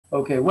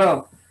Okay,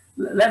 well,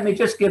 let me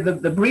just give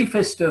the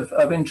briefest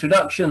of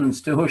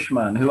introductions to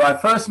Hooshmand, who I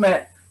first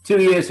met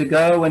 2 years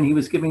ago when he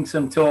was giving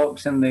some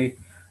talks in the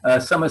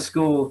summer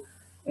school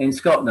in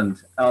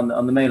Scotland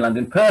on the mainland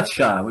in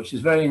Perthshire, which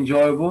is very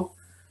enjoyable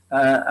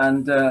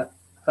and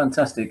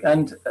fantastic.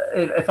 And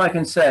if I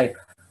can say,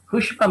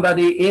 Hooshmand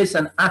Badee is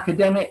an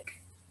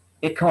academic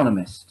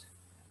economist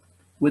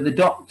with a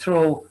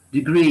doctoral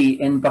degree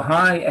in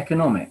Baha'i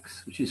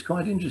economics, which is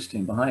quite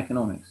interesting, Baha'i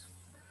economics.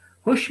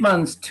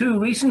 Hooshmand's two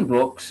recent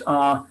books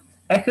are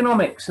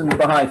Economics and the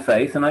Baha'i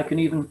Faith, and I can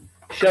even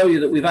show you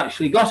that we've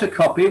actually got a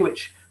copy,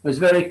 which was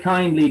very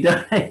kindly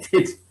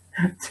donated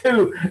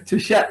to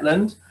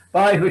Shetland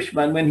by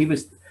Hooshmand when he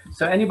was.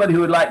 So anybody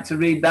who would like to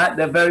read that,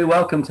 they're very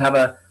welcome to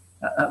have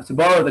to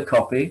borrow the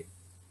copy.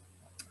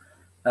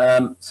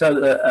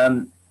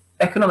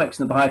 Economics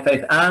and the Baha'i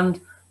Faith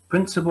and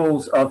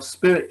Principles of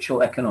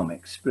Spiritual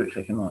Economics,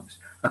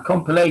 a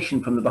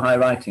compilation from the Baha'i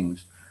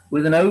writings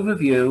with an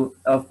overview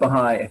of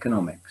Baha'i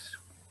economics.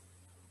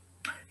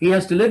 He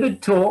has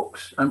delivered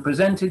talks and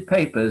presented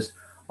papers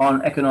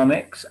on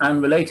economics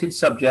and related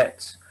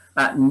subjects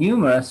at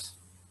numerous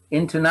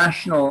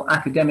international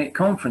academic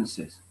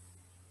conferences.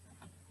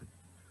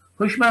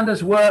 Hooshmand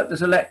has worked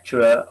as a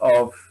lecturer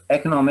of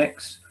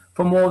economics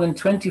for more than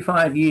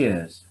 25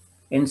 years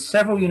in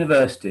several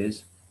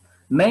universities,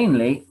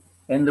 mainly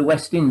in the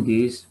West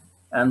Indies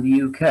and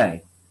the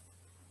UK.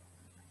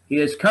 He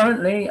is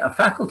currently a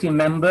faculty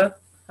member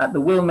at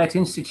the Wilmette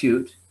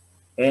Institute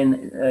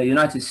in the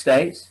United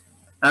States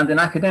and an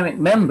academic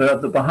member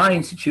of the Baha'i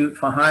Institute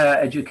for Higher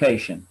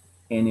Education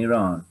in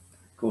Iran.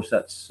 Of course,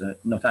 that's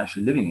not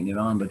actually living in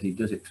Iran, but he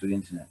does it through the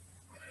internet.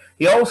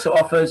 He also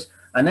offers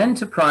an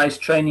enterprise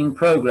training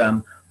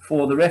program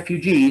for the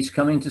refugees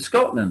coming to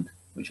Scotland,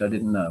 which I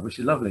didn't know, which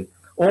is lovely,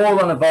 all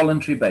on a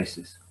voluntary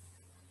basis.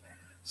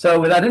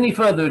 So without any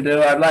further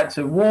ado, I'd like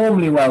to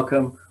warmly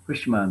welcome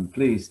Hooshmand.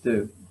 Please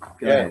do.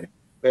 Go ahead.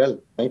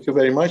 Well, thank you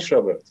very much,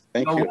 Robert.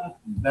 Thank you. Welcome.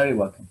 Very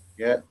welcome.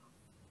 Yeah,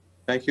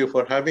 thank you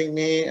for having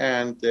me,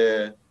 and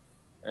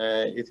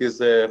it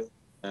is a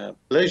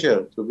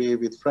pleasure to be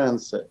with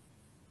friends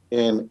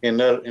in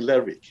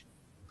Lerwick.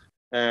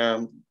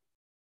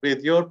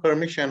 With your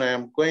permission, I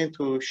am going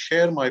to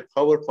share my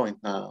PowerPoint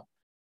now,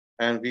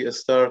 and we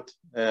start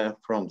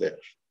from there.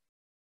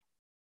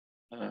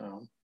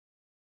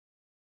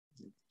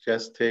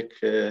 Just take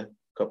a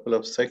couple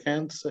of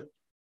seconds.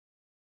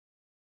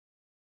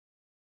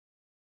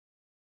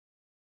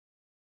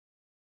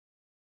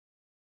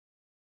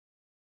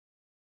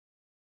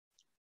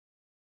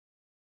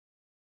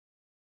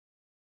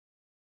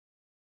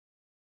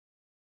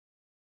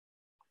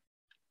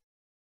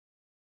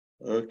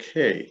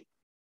 Okay.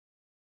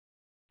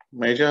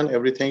 Mayjan,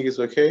 everything is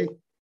okay?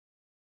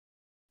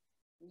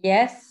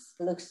 Yes,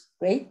 looks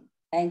great.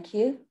 Thank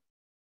you.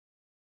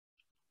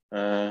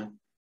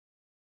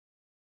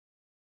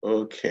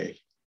 Okay.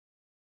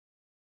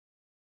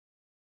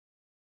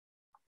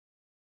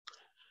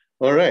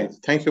 All right.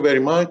 Thank you very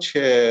much.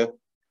 The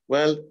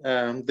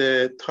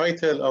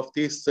title of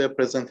this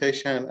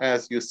presentation,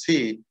 as you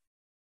see,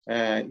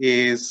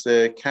 is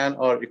Can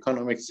Our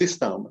Economic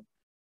System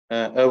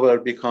Ever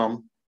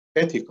Become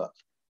Ethical?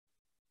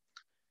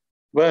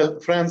 Well,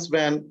 friends,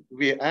 when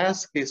we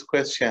ask this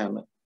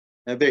question,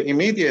 the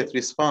immediate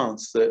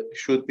response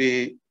should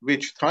be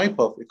which type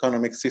of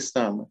economic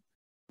system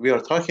we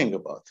are talking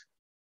about.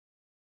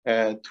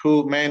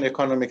 Two main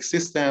economic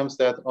systems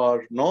that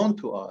are known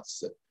to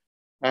us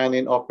and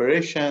in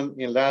operation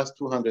in last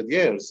 200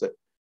 years.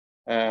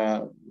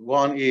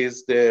 One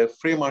is the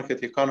free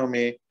market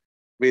economy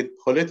with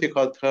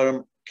political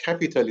term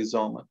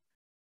capitalism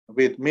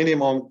with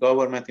minimum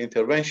government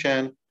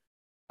intervention.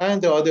 And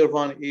the other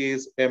one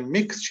is a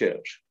mixture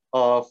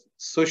of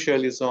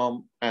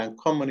socialism and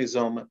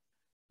communism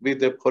with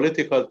the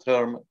political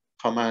term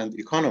command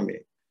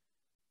economy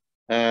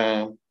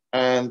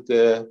and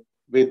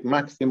with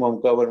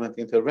maximum government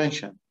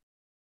intervention.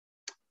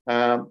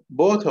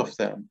 Both of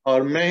them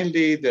are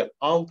mainly the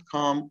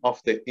outcome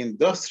of the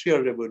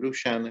Industrial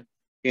Revolution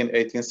in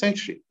 18th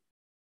century,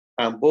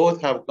 and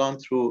both have gone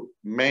through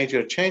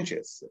major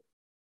changes.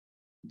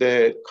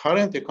 The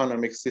current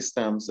economic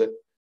systems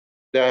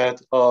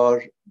that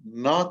are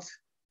not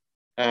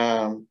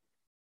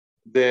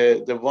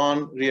the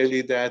one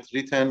really that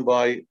written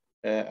by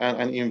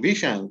and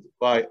envisioned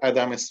by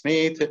Adam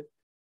Smith,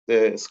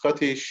 the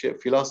Scottish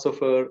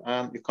philosopher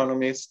and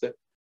economist,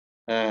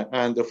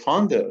 and the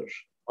founder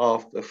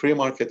of the free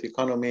market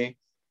economy,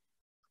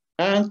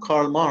 and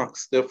Karl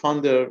Marx, the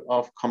founder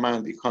of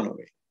command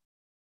economy.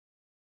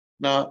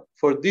 Now,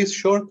 for this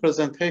short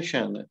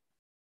presentation,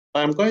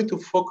 I'm going to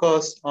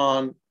focus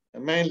on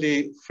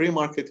mainly free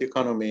market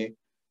economy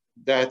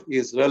that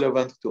is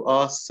relevant to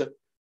us,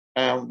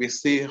 and we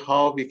see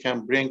how we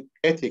can bring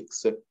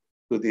ethics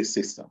to this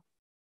system.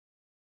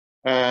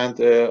 And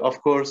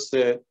of course,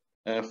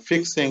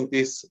 fixing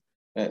this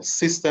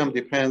system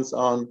depends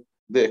on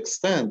the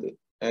extent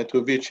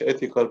to which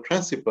ethical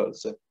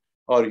principles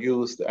are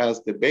used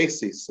as the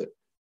basis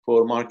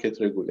for market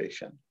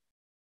regulation.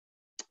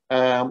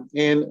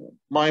 In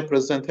my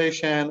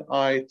presentation,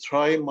 I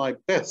try my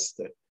best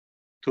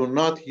to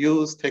not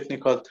use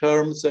technical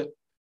terms.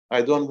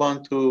 I don't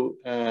want to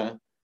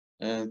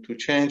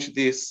change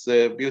this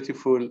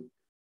beautiful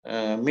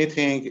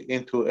meeting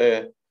into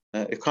an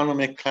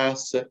economic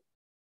class.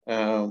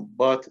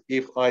 But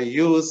if I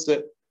use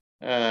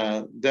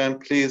then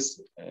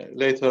please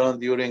later on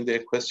during the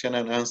question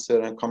and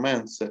answer and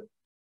comments,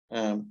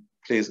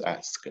 please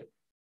ask.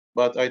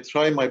 But I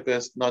try my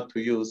best not to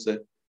use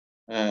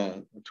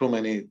too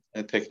many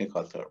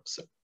technical terms.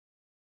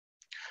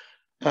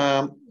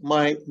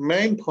 My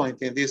main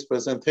point in this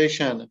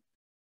presentation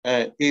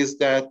is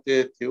that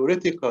the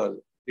theoretical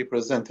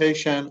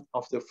representation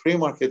of the free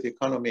market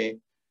economy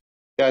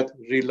that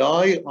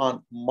rely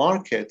on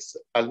markets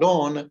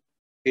alone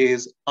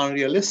is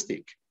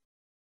unrealistic.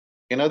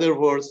 In other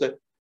words,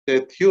 the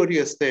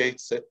theory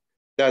states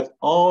that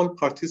all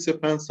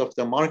participants of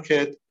the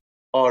market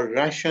are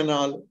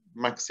rational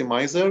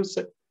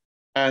maximizers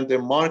and the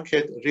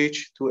market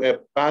reach to a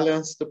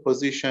balanced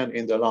position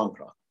in the long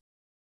run.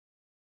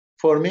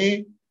 For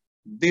me,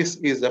 this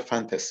is a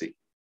fantasy.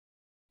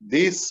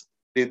 This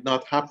did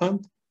not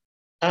happen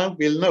and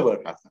will never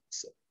happen.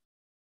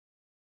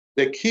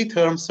 The key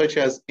terms such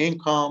as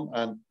income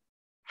and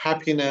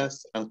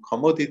happiness and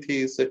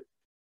commodities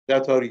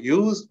that are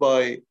used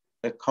by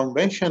a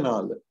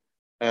conventional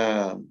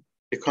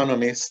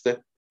economists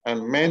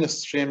and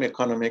mainstream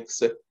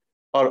economics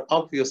are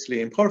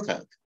obviously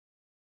important.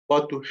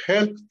 But to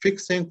help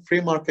fixing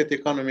free market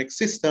economic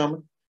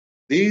system,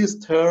 these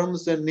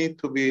terms need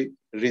to be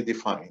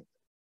redefined.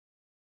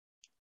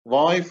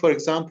 Why, for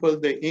example,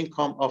 the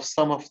income of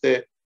some of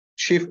the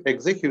chief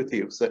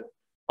executives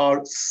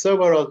are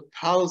several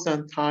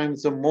thousand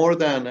times more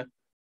than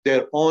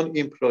their own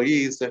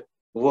employees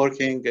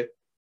working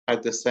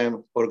at the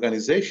same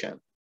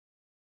organization?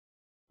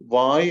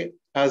 Why,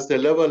 as the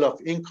level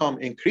of income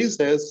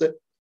increases,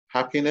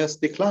 happiness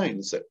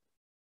declines?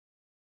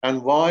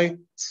 And why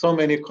so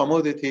many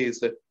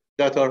commodities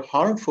that are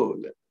harmful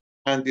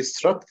and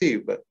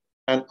destructive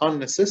and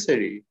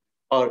unnecessary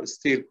are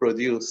still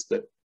produced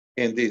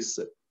in this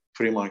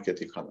free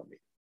market economy?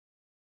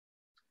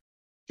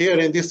 Here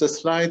in this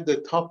slide,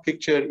 the top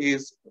picture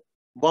is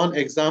one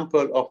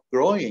example of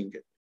growing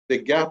the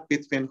gap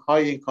between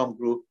high income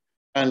group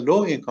and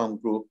low income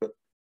group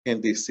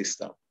in this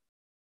system.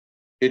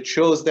 It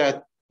shows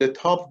that the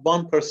top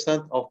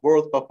 1% of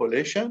world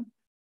population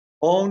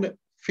own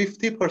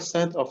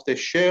 50% of the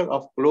share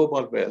of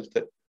global wealth,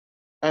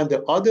 and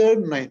the other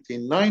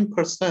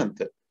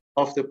 99%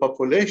 of the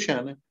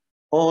population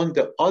own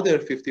the other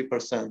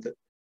 50%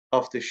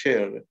 of the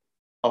share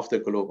of the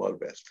global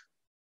wealth.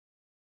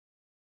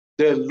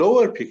 The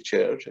lower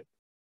picture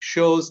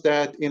shows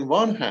that in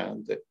one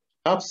hand,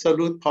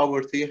 absolute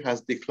poverty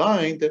has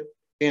declined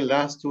in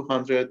last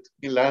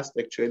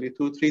actually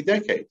 2-3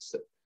 decades.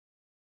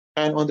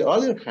 And on the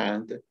other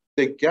hand,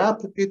 the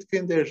gap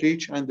between the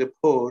rich and the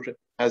poor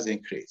has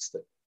increased.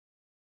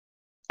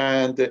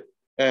 And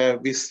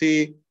we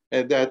see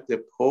that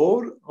the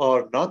poor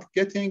are not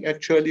getting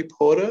actually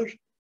poorer,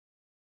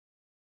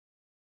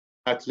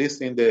 at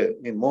least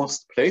in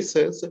most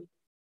places,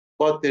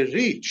 but the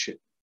rich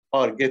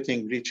are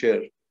getting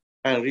richer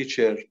and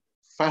richer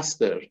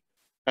faster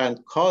and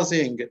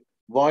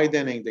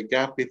widening the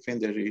gap between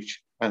the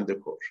rich and the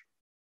poor.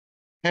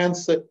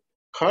 Hence,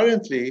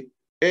 currently,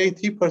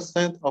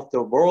 80% of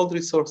the world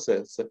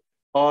resources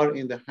are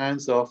in the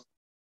hands of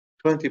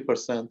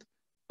 20%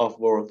 of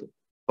world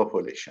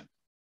population.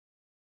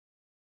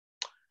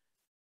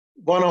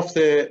 One of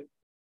the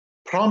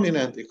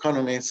prominent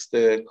economists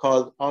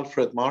called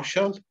Alfred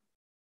Marshall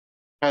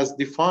has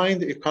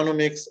defined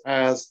economics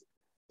as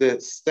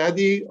the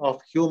study of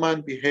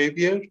human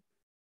behavior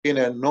in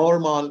a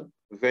normal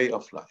way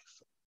of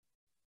life.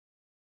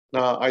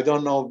 Now, I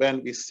don't know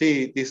when we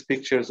see these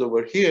pictures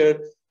over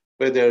here,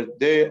 whether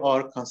they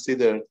are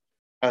considered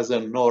as a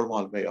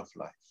normal way of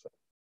life.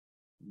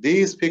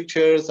 These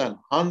pictures and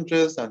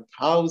hundreds and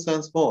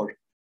thousands more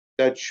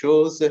that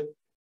shows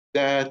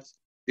that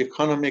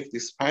economic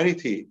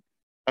disparity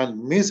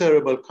and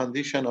miserable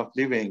condition of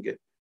living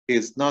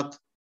is not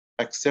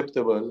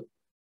acceptable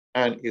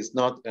and is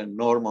not a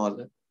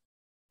normal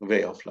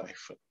way of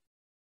life.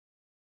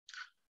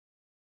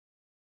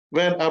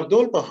 When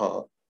Abdul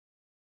Baha,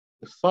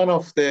 the son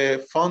of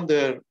the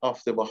founder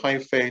of the Baha'i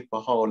faith,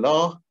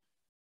 Baha'u'llah,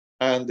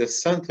 and the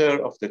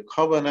center of the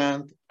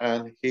covenant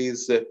and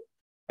his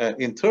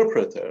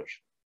interpreter,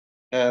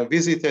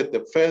 visited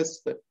the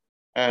West,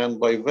 and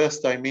by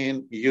West I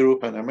mean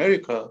Europe and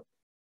America,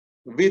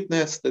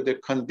 witnessed the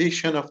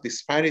condition of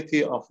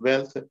disparity of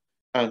wealth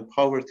and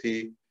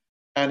poverty.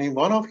 And in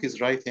one of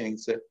his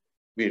writings,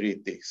 we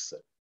read this.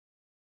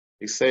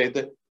 He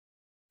said,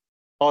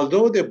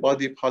 although the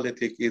body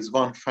politic is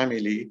one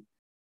family,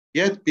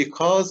 yet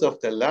because of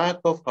the lack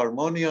of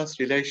harmonious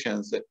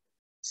relations,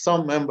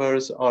 some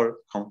members are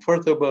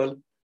comfortable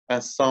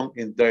and some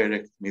in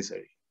direct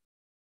misery.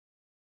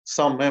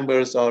 Some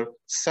members are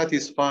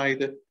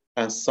satisfied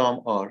and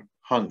some are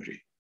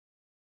hungry.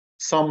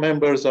 Some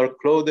members are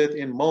clothed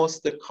in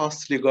most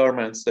costly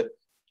garments,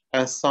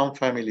 and some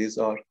families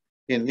are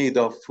in need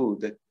of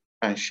food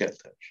and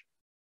shelter.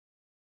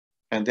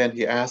 And then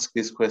he asked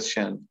this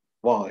question,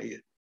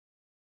 why?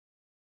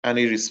 And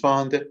he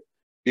responded,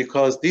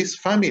 because this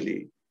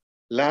family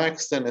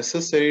lacks the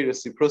necessary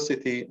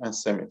reciprocity and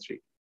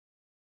symmetry.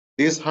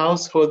 This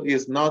household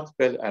is not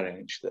well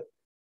arranged.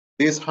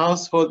 This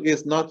household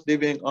is not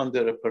living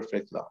under a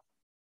perfect law.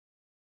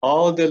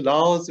 All the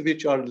laws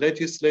which are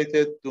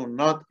legislated do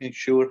not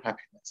ensure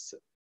happiness.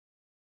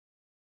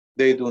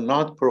 They do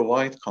not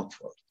provide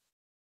comfort.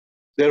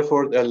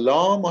 Therefore, the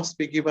law must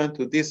be given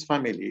to this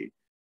family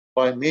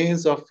by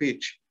means of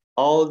which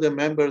all the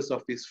members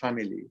of this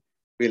family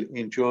will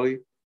enjoy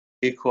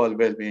equal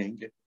well-being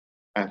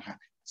and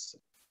happiness.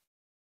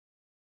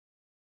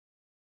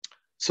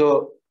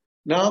 So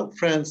now,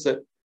 friends,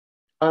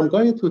 I'm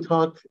going to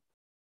talk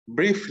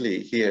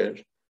briefly here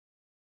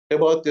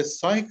about the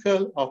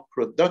cycle of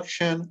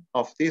production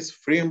of this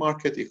free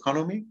market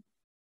economy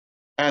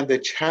and the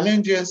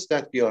challenges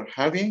that we are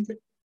having,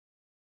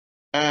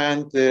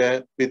 and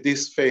with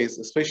this phase,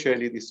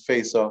 especially this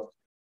phase of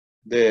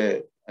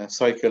the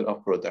cycle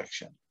of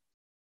production.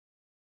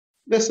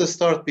 Let's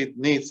start with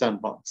needs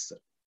and wants.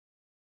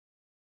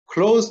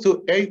 Close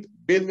to 8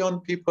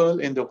 billion people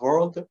in the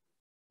world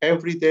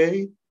every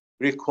day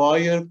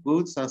require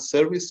goods and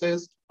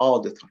services all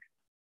the time.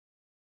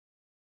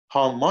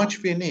 How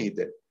much we need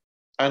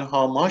and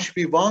how much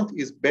we want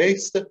is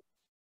based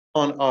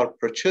on our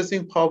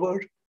purchasing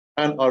power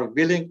and our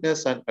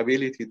willingness and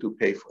ability to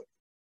pay for it.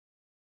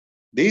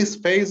 This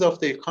phase of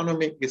the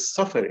economy is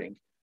suffering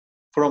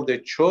from the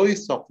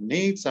choice of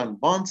needs and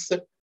wants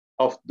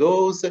of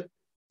those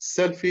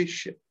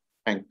selfish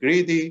and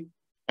greedy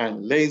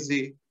and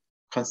lazy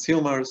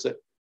consumers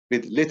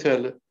with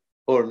little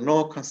or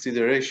no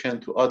consideration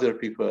to other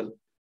people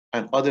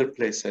and other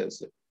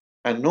places,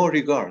 and no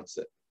regards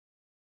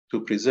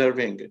to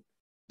preserving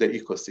the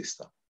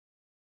ecosystem.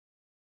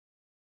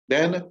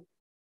 Then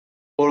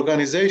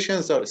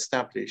organizations are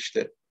established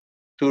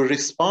to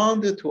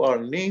respond to our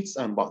needs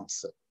and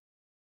wants.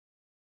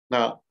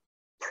 Now,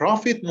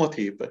 profit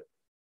motive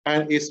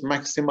and its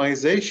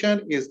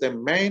maximization is the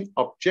main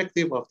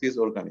objective of these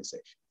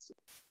organizations.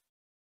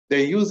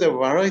 They use a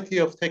variety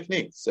of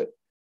techniques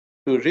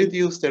to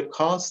reduce their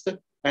cost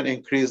and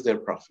increase their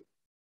profit.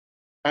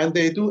 And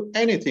they do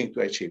anything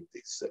to achieve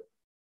this.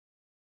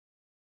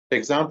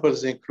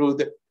 Examples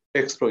include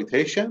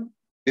exploitation,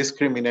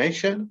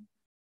 discrimination,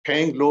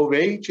 paying low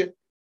wage,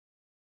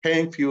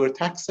 paying fewer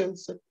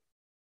taxes,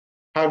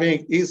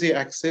 having easy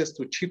access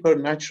to cheaper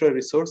natural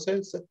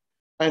resources,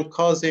 and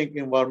causing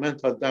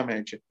environmental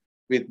damage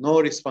with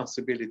no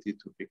responsibility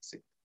to fix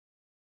it.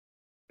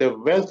 The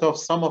wealth of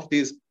some of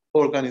these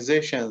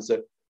organizations,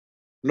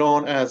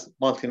 known as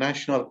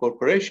multinational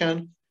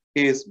corporations,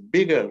 is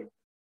bigger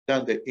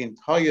than the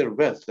entire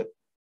wealth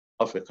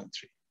of a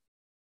country.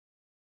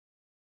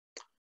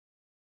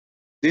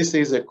 This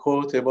is a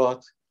quote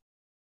about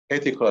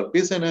ethical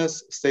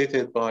business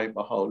stated by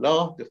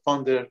Baha'u'llah, the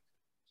founder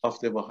of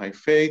the Baha'i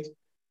faith.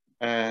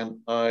 And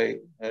I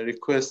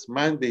request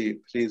Mandy,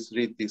 please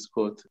read this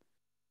quote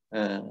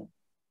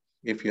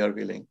if you are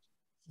willing.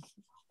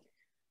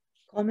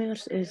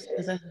 Commerce is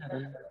as a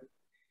heaven,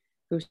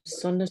 whose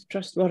sun is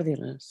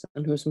trustworthiness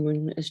and whose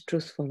moon is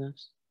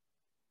truthfulness.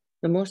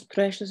 The most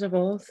precious of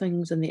all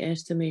things in the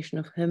estimation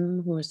of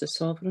him who is the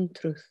sovereign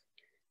truth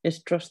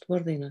is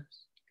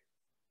trustworthiness.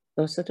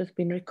 Thus it hath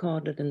been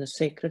recorded in the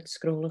sacred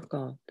scroll of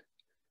God.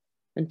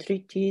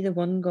 Entreat ye the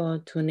one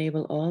God to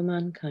enable all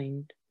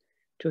mankind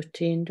to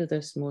attain to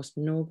this most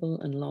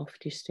noble and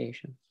lofty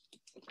station.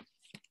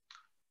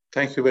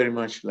 Thank you very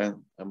much,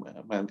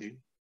 Mandy.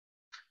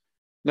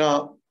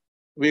 Now,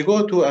 we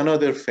go to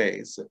another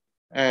phase,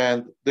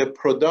 and the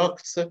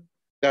products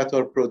that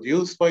are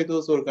produced by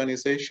those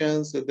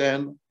organizations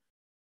then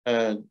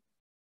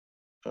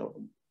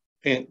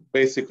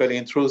basically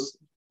in truth,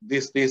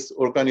 these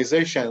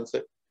organizations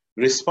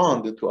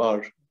respond to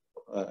our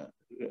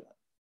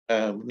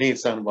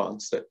needs and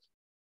wants.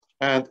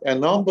 And a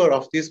number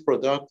of these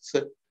products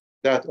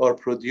that are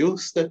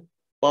produced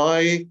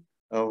by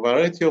a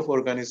variety of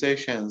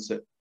organizations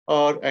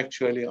are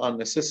actually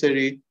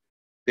unnecessary,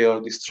 they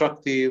are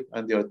destructive,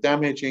 and they are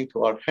damaging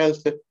to our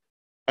health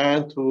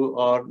and to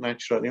our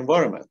natural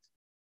environment.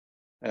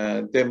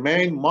 The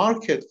main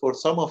market for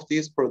some of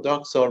these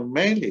products are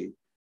mainly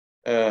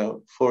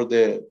for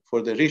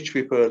the rich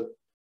people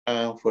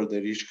and for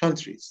the rich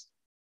countries.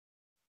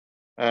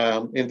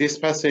 In this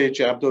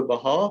passage, Abdul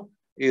Baha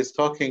is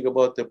talking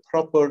about the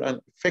proper and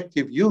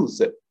effective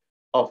use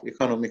of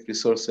economic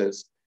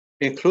resources,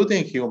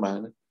 including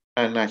human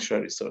and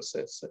natural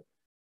resources.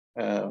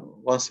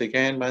 Once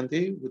again,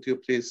 Mandy, would you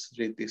please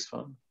read this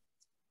one?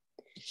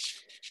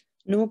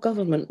 No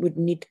government would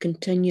need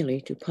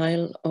continually to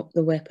pile up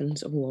the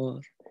weapons of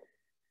war,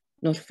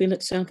 nor feel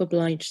itself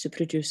obliged to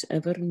produce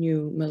ever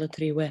new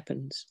military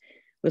weapons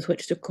with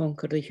which to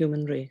conquer the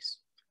human race.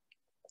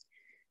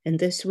 In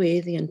this way,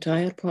 the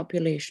entire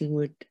population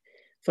would,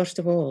 First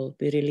of all,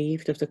 be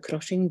relieved of the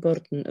crushing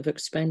burden of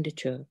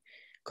expenditure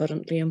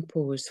currently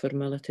imposed for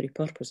military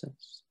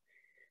purposes.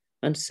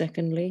 And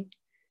secondly,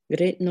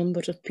 great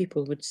numbers of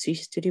people would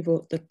cease to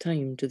devote their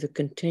time to the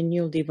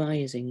continual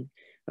devising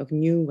of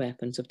new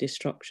weapons of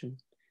destruction,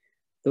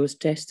 those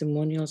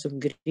testimonials of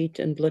greed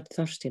and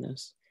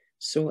bloodthirstiness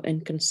so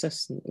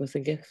inconsistent with the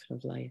gift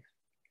of life,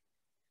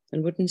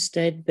 and would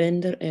instead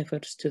bend their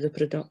efforts to the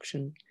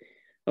production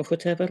of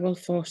whatever will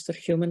foster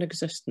human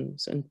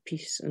existence and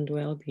peace and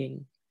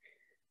well-being,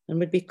 and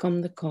would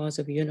become the cause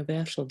of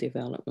universal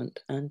development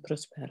and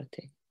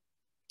prosperity.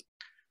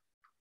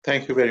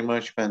 Thank you very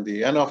much,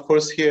 Badee. And of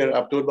course, here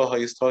Abdul Baha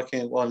is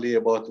talking only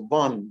about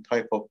one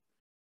type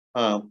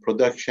of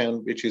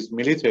production, which is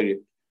military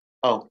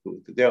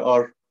output. There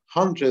are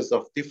hundreds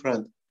of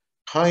different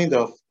kind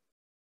of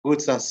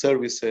goods and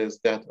services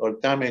that are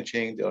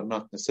damaging, they are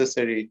not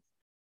necessary,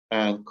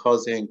 and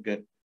causing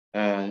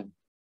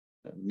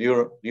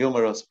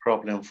numerous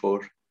problems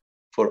for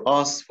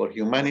us, for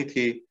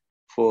humanity,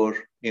 for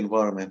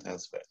environment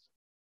as well.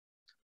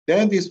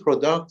 Then these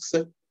products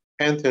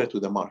enter to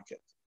the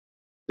market.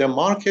 The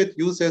market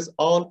uses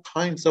all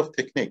kinds of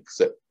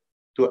techniques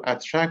to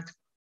attract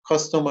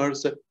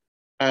customers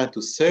and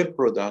to sell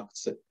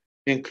products,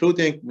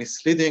 including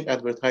misleading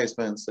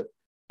advertisements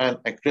and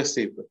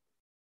aggressive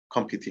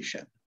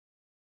competition.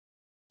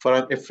 For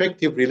an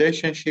effective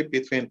relationship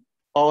between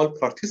all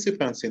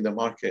participants in the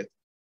market,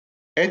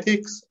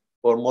 ethics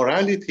or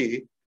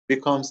morality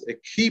becomes a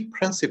key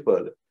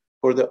principle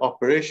for the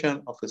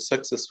operation of a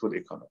successful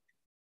economy.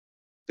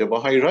 The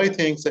Baha'i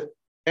writings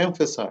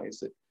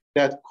emphasize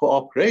that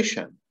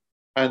cooperation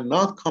and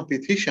not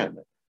competition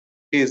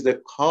is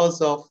the cause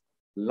of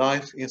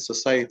life in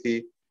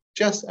society,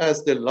 just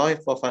as the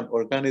life of an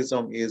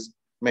organism is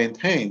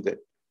maintained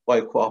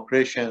by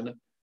cooperation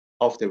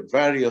of the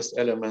various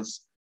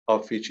elements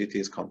of which it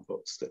is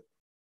composed.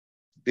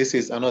 This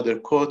is another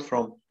quote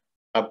from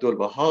Abdul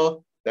Baha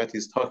that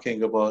is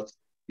talking about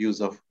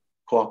use of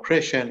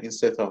cooperation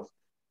instead of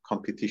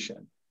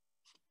competition.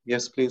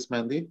 Yes, please,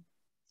 Mandy.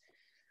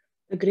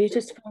 The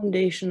greatest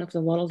foundation of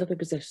the world of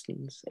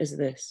existence is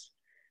this: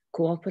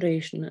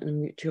 cooperation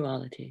and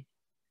mutuality.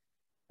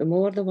 The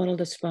more the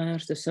world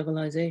aspires to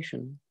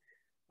civilization,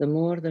 the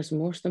more this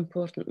most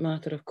important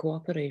matter of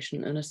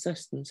cooperation and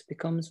assistance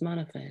becomes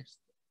manifest.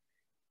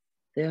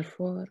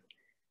 Therefore,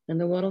 in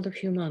the world of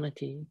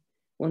humanity,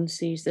 one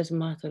sees this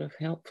matter of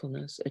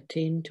helpfulness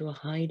attain to a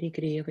high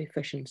degree of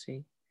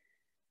efficiency,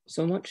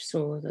 so much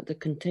so that the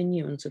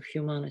continuance of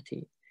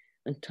humanity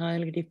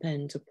entirely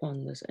depends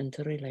upon this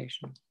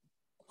interrelation.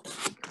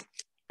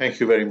 Thank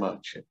you very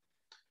much.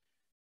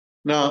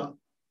 Now,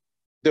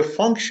 the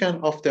function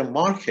of the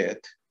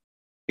market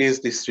is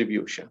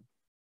distribution.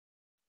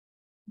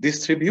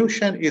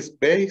 Distribution is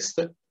based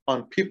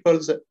on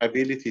people's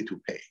ability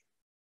to pay.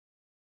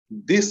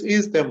 This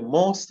is the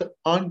most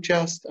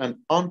unjust and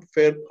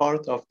unfair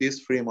part of this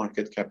free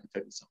market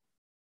capitalism.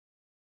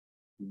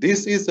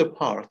 This is the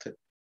part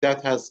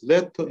that has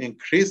led to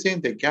increasing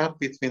the gap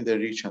between the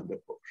rich and the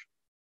poor.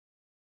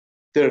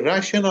 The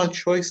rational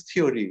choice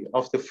theory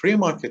of the free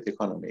market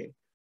economy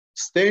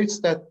states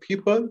that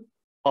people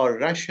are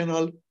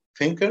rational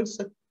thinkers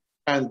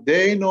and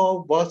they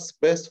know what's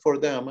best for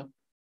them,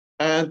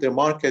 and the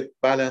market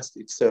balanced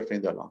itself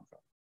in the long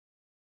run.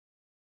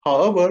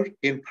 However,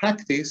 in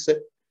practice,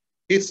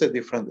 it's a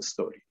different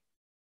story.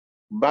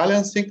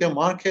 Balancing the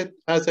market,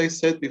 as I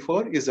said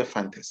before, is a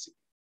fantasy.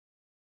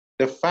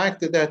 The fact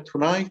that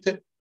tonight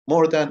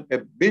more than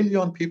 1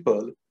 billion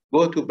people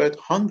go to bed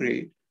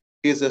hungry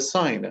is a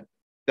sign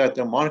that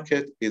the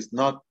market is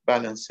not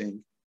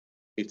balancing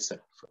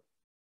itself.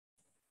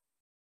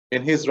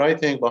 In his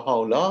writing,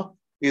 Baha'u'llah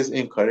is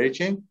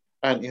encouraging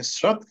and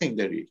instructing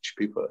the rich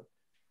people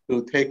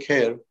to take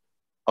care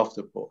of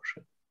the poor,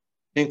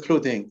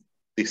 including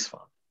this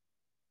one.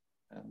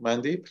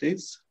 Mandy,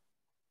 please.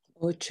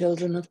 O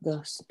children of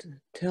dust,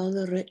 tell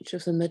the rich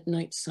of the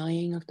midnight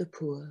sighing of the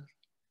poor,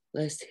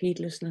 lest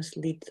heedlessness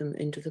lead them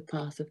into the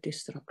path of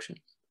destruction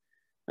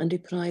and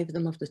deprive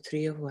them of the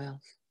tree of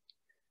wealth.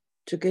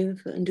 To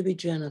give and to be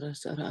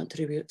generous are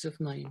attributes of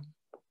mine.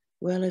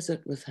 Well is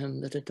it with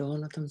him that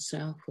adorneth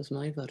himself with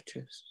my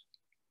virtues.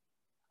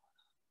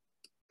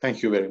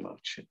 Thank you very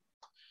much.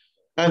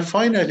 And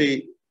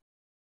finally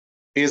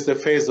is the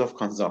phase of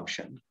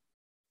consumption.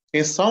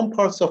 In some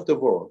parts of the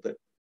world,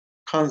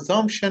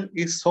 consumption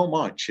is so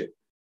much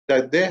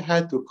that they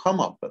had to come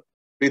up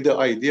with the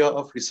idea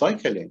of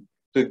recycling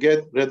to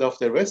get rid of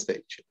the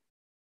wastage.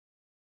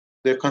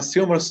 The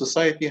consumer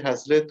society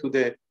has led to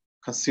the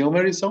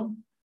consumerism,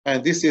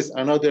 and this is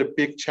another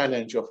big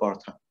challenge of our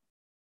time.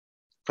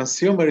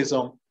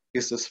 Consumerism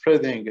is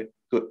spreading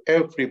to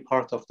every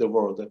part of the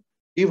world,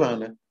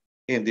 even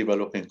in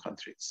developing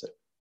countries.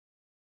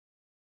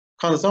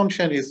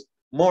 Consumption is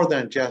more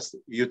than just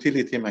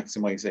utility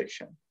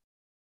maximization.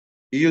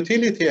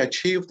 Utility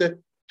achieved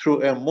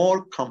through a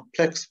more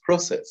complex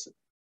process.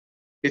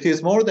 It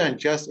is more than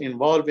just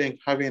involving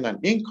having an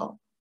income.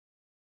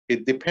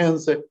 It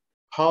depends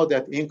how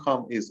that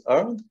income is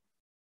earned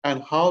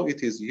and how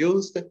it is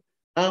used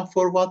and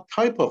for what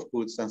type of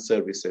goods and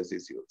services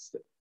is used.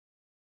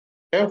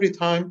 Every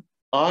time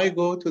I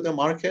go to the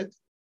market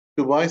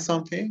to buy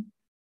something,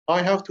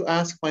 I have to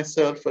ask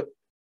myself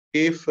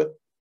if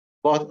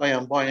what I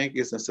am buying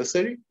is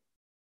necessary,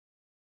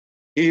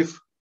 if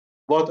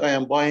what I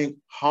am buying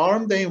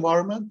harm the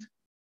environment,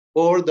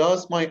 or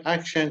does my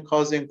action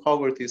causing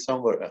poverty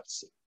somewhere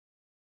else?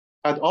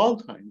 At all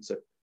times,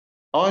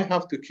 I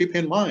have to keep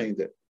in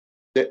mind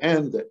the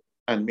end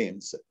and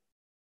means,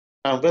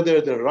 and whether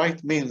the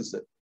right means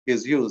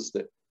is used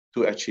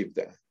to achieve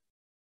that.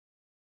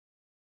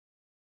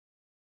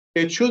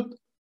 It should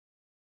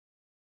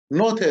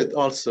noted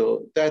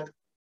also that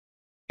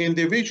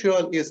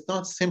individual is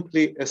not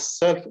simply a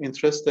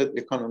self-interested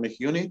economic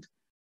unit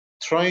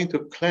trying to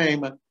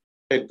claim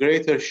a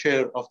greater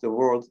share of the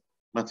world's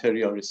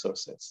material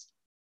resources.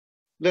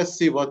 Let's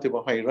see what the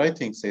Baha'i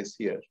writing says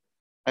here.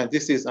 And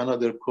this is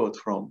another quote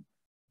from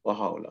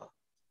Baha'u'llah.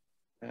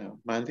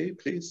 Mandy,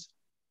 please.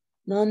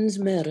 Man's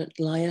merit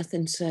lieth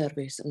in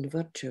service and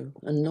virtue,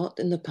 and not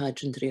in the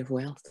pageantry of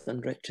wealth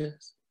and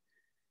riches.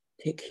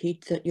 Take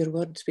heed that your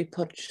words be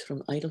purged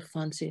from idle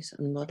fancies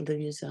and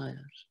worldly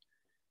desires,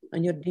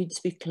 and your deeds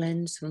be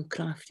cleansed from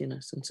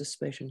craftiness and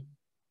suspicion.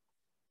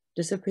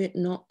 Dissipate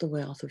not the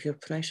wealth of your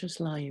precious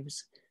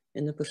lives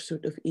in the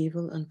pursuit of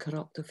evil and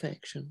corrupt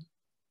affection,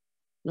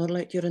 nor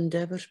let your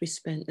endeavours be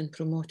spent in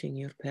promoting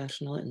your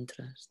personal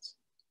interests.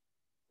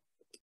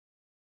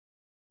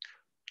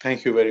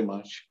 Thank you very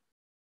much.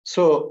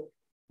 So,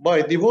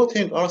 by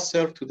devoting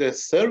ourselves to the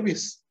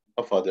service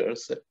of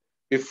others,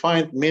 we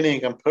find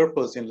meaning and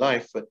purpose in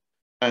life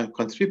and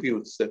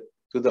contributes to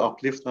the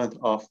upliftment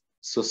of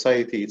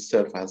society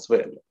itself as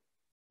well.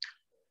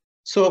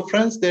 So,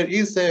 friends, there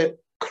is a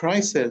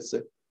crisis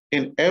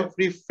in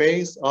every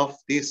phase of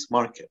this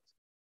market.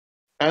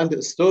 And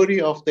the story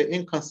of the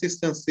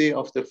inconsistency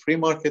of the free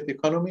market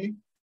economy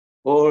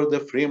or the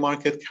free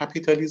market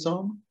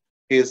capitalism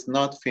is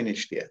not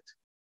finished yet.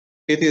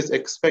 It is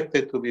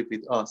expected to be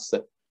with us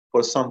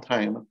for some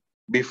time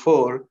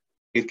before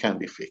it can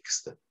be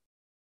fixed.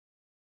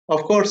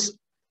 Of course,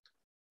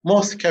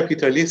 most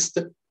capitalists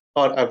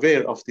are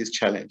aware of these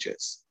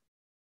challenges,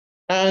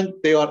 and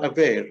they are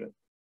aware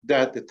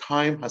that the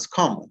time has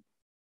come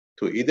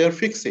to either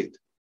fix it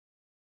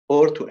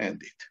or to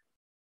end it.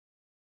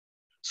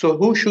 So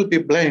who should be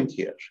blamed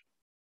here?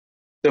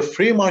 The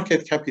free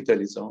market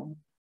capitalism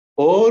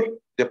or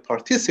the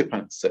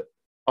participants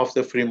of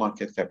the free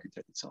market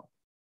capitalism?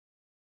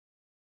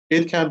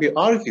 It can be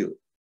argued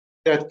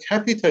that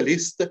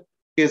capitalist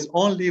is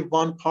only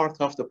one part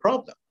of the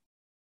problem.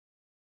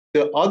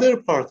 The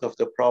other part of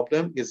the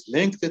problem is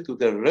linked to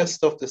the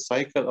rest of the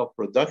cycle of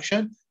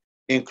production,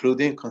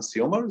 including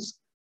consumers,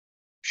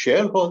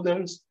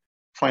 shareholders,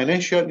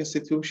 financial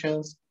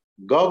institutions,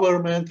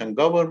 government and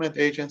government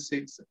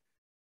agencies,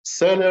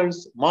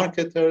 sellers,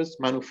 marketers,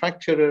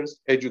 manufacturers,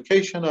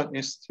 educational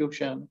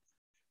institutions,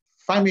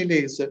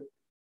 families,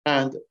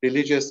 and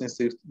religious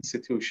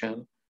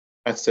institutions,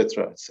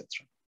 etc., etc.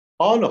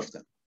 All of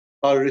them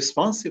are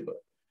responsible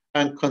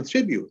and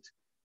contribute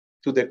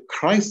to the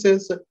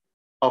crisis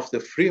of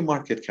the free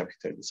market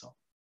capitalism.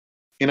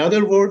 In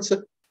other words,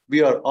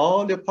 we are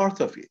all a part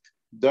of it,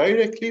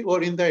 directly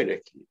or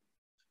indirectly.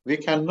 We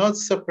cannot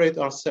separate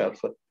ourselves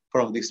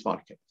from this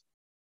market.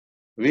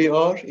 We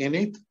are in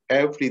it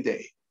every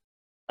day.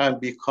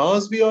 And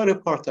because we are a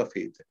part of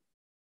it,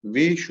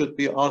 we should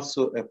be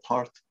also a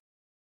part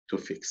to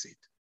fix it.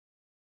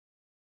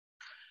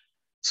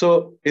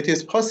 So it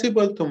is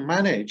possible to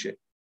manage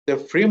the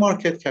free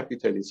market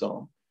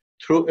capitalism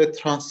through a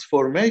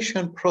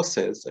transformation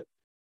process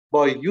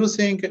by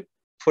using,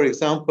 for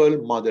example,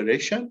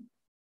 moderation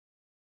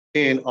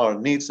in our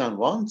needs and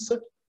wants,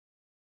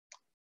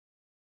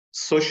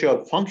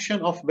 social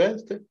function of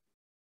wealth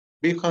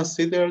be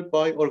considered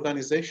by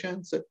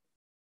organizations,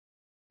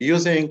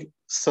 using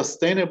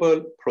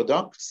sustainable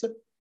products.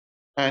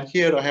 And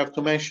here I have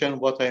to mention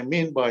what I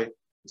mean by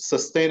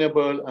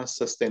sustainable and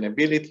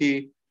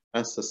sustainability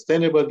and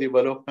sustainable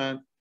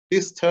development.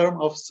 This term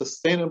of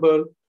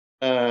sustainable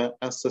and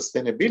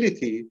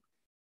sustainability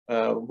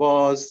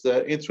was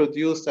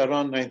introduced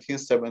around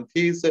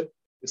 1970s,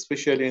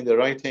 especially in the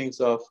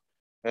writings of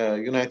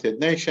United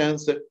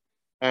Nations,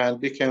 and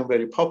became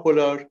very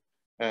popular.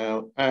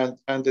 And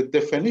the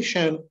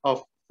definition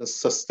of the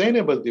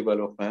sustainable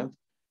development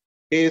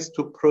is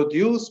to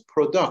produce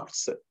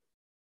products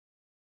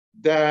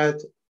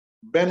that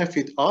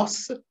benefit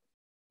us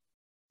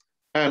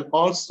and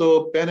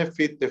also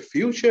benefit the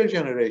future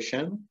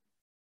generation,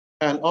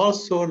 and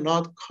also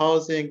not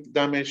causing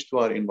damage to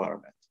our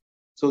environment.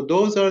 So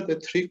those are the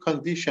three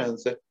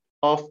conditions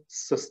of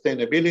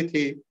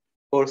sustainability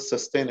or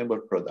sustainable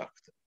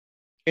product.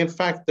 In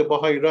fact, the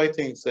Baha'i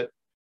writings,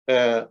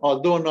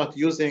 although not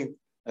using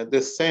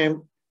the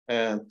same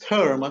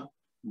term,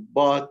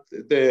 but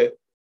the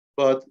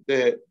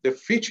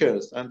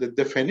features and the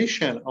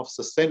definition of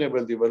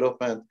sustainable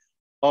development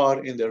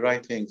are in the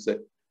writings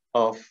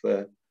of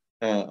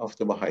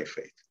the Baha'i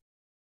faith.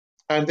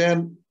 And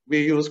then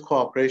we use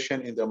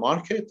cooperation in the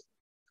market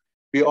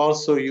We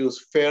also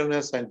use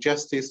fairness and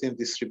justice in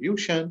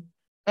distribution,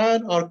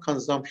 and our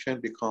consumption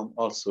become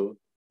also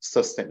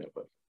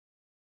sustainable.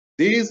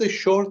 These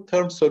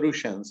short-term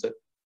solutions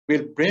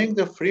will bring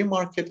the free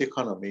market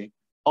economy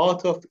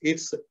out of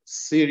its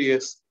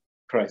serious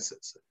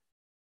crisis.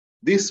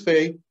 This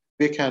way,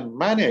 we can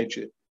manage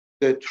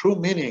the true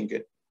meaning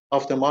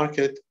of the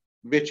market,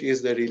 which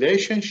is the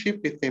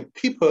relationship between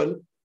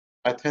people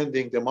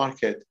attending the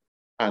market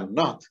and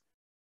not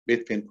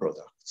between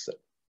products.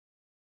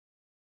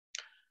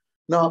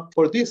 Now,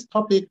 for this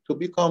topic to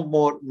become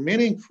more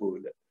meaningful,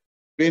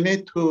 we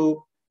need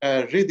to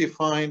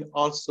redefine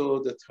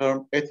also the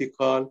term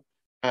ethical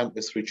and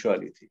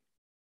spirituality.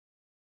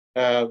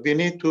 We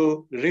need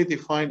to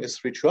redefine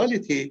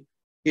spirituality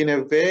in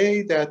a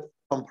way that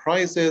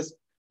comprises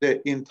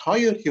the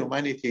entire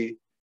humanity,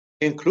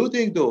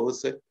 including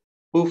those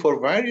who, for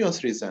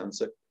various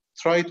reasons,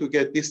 try to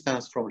get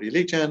distance from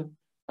religion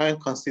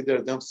and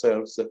consider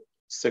themselves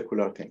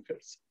secular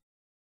thinkers.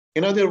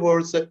 In other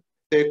words,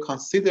 they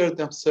consider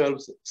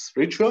themselves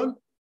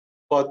spiritual,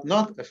 but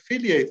not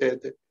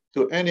affiliated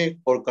to any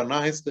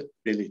organized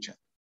religion.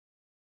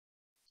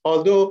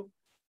 Although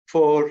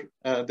for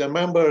the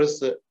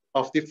members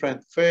of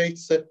different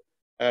faiths,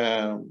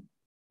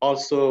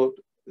 also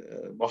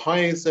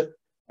Baha'is,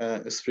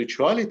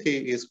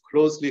 spirituality is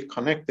closely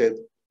connected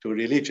to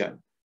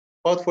religion.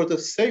 But for the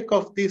sake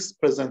of this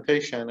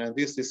presentation and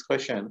this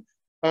discussion,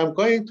 I'm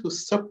going to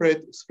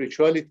separate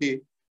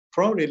spirituality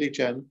from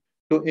religion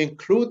to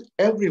include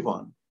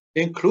everyone,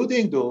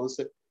 including those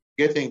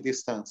getting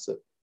distance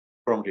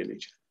from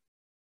religion.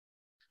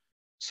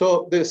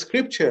 So the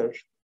scripture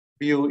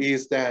view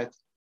is that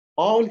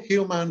all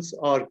humans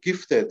are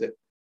gifted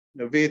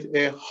with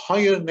a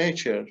higher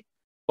nature,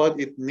 but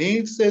it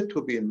needs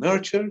to be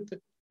nurtured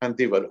and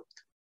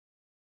developed.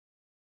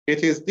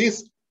 It is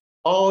this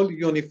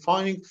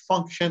all-unifying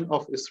function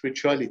of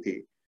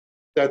spirituality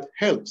that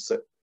helps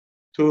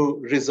to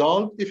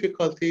resolve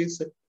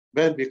difficulties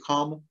when we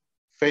come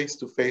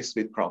face-to-face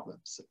with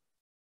problems.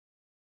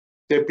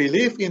 The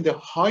belief in the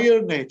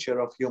higher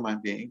nature of human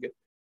being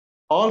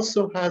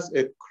also has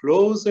a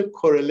close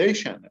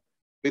correlation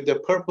with the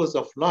purpose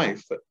of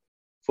life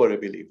for a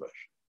believer.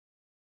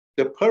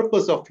 The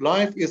purpose of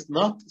life is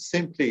not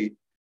simply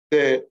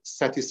the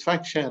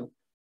satisfaction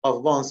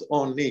of one's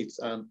own needs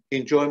and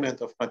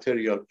enjoyment of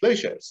material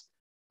pleasures,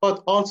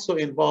 but also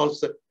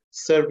involves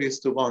service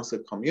to one's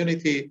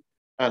community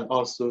and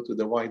also to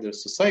the wider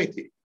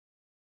society.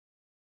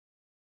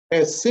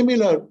 A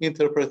similar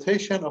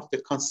interpretation of the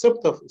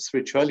concept of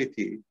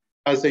spirituality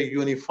as a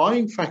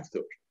unifying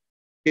factor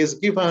is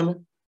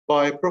given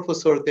by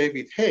Professor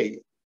David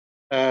Hay,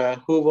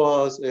 who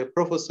was a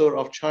professor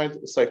of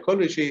child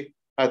psychology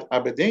at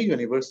Aberdeen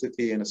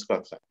University in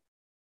Scotland.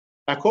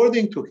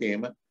 According to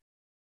him,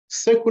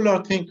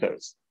 secular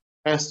thinkers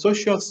and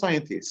social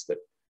scientists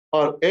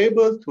are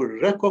able to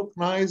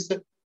recognize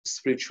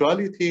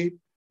spirituality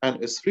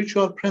and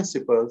spiritual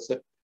principles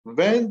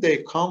when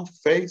they come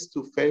face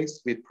to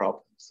face with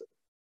problems.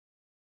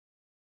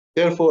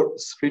 Therefore,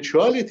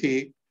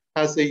 spirituality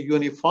has a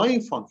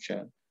unifying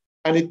function,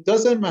 and it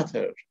doesn't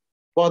matter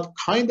what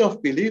kind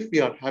of belief we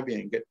are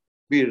having,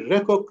 we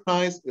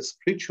recognize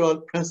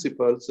spiritual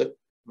principles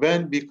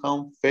when we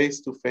come face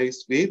to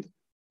face with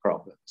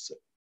problems.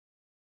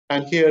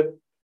 And here,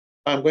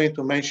 I'm going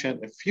to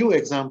mention a few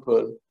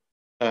examples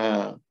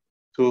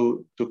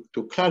to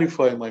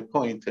clarify my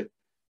point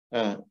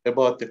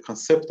about the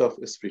concept of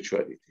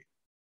spirituality.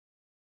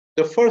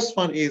 The first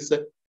one is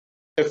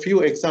a few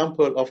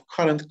examples of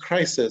current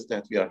crises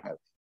that we are having.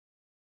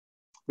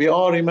 We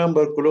all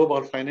remember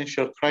global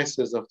financial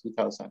crisis of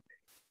 2008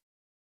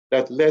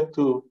 that led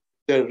to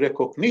the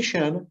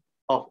recognition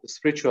of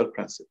spiritual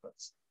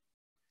principles.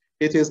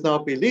 It is now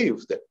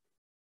believed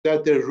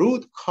that the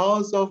root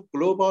cause of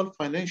global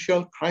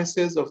financial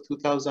crisis of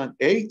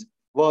 2008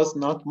 was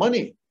not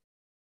money,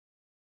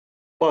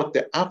 but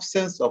the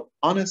absence of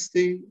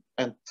honesty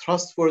and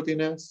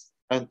trustworthiness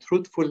and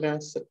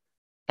truthfulness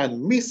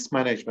and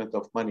mismanagement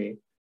of money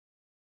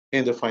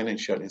in the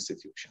financial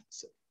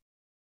institutions.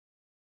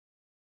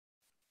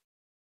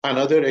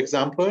 Another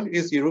example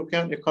is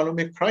European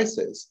economic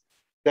crisis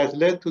that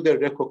led to the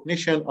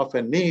recognition of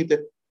a need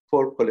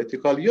for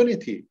political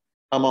unity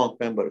among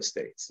member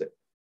states.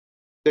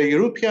 The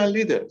European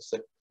leaders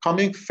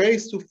coming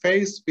face to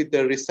face with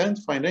the recent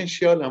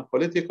financial and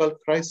political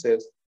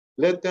crisis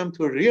led them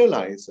to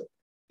realize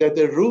that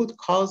the root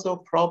cause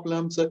of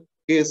problems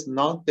is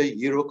not the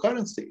euro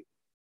currency,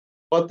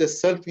 but the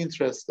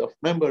self-interest of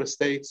member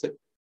states,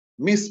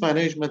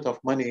 mismanagement of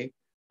money,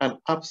 and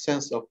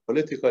absence of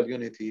political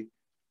unity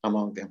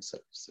among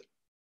themselves.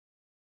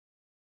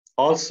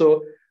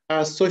 Also,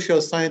 as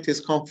social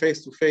scientists come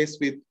face to face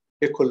with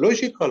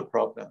ecological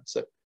problems,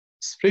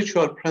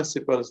 spiritual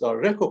principles are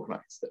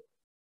recognized.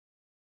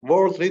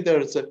 World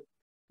leaders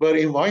were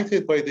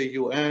invited by the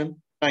UN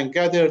and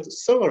gathered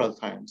several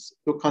times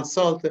to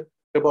consult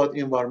about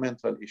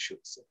environmental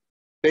issues.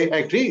 They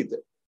agreed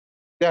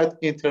that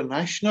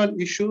international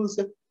issues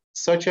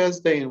such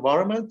as the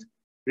environment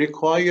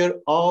require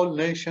all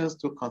nations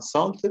to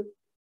consult,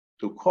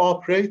 to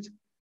cooperate,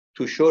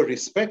 to show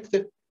respect,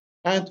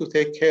 and to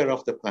take care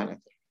of the planet.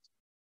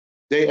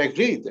 They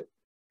agreed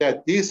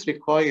that this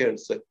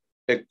requires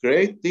a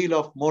great deal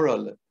of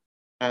moral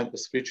and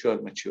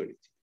spiritual maturity.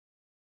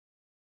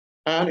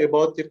 And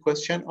about the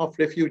question of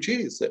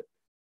refugees,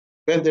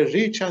 when the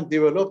rich and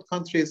developed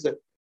countries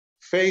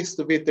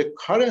faced with the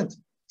current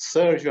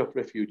surge of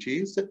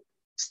refugees,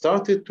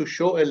 started to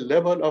show a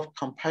level of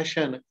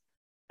compassion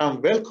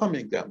and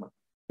welcoming them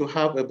to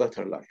have a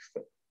better life.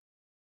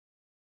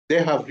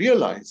 They have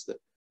realized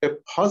a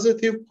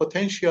positive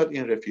potential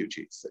in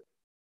refugees.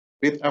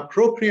 With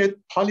appropriate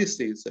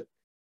policies,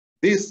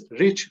 this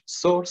rich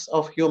source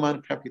of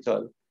human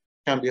capital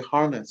can be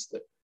harnessed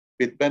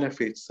with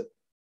benefits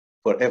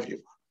for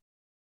everyone.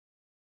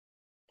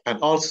 And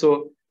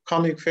also,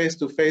 coming face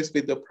to face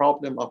with the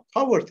problem of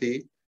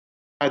poverty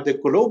at the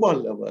global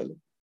level,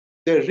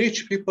 the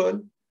rich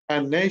people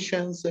and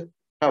nations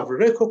have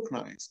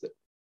recognized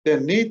the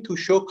need to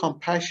show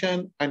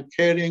compassion and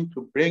caring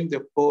to bring the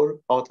poor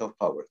out of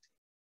poverty.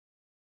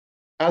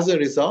 As a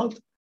result,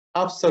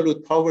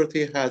 absolute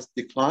poverty has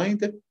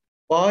declined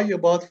by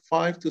about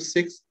 500 to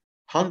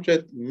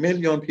 600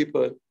 million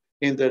people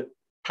in the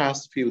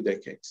past few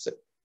decades.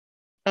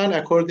 And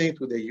according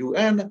to the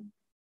UN,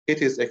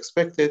 it is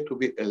expected to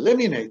be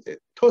eliminated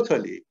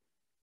totally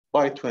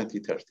by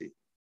 2030.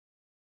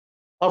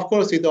 Of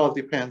course, it all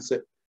depends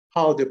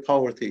how the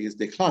poverty is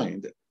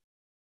declined.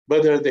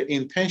 Whether the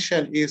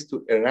intention is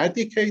to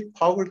eradicate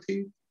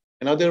poverty,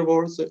 in other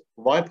words,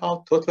 wipe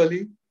out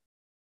totally,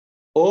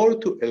 or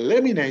to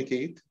eliminate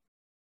it,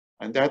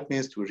 and that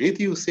means to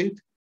reduce it,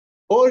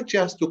 or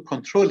just to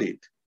control it,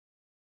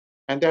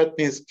 and that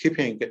means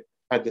keeping it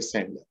at the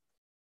same level.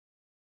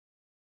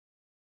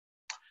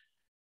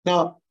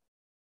 Now,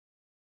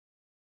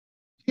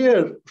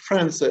 here,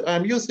 friends,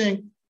 I'm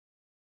using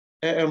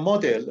a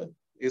model.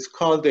 It's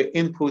called the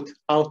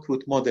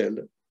input-output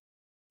model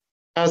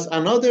as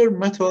another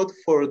method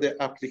for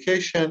the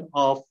application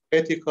of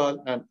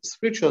ethical and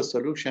spiritual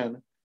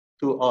solution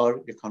to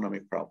our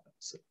economic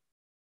problems.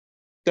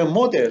 The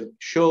model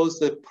shows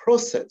the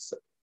process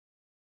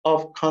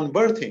of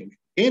converting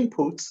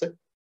inputs,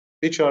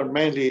 which are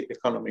mainly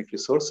economic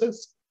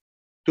resources,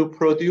 to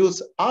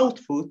produce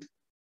output,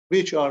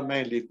 which are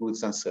mainly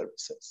goods and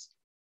services.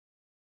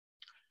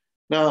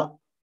 Now,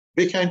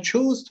 we can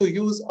choose to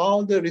use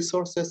all the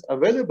resources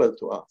available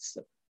to us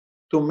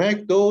to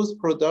make those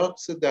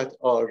products that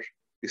are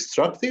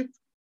destructive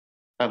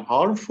and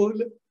harmful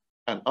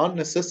and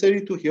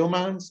unnecessary to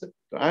humans,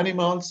 to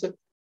animals,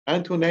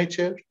 and to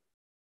nature,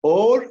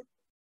 or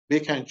we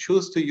can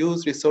choose to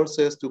use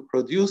resources to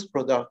produce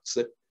products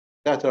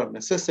that are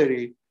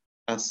necessary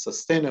and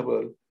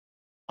sustainable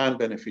and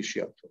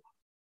beneficial to us.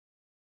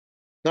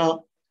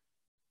 Now,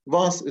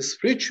 once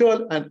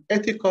spiritual and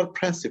ethical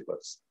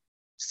principles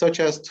such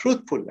as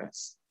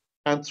truthfulness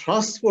and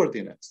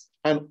trustworthiness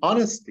and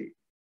honesty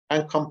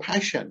and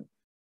compassion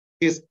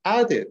is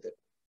added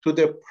to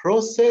the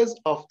process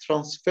of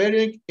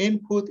transferring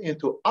input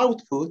into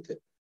output,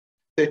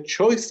 the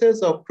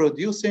choices of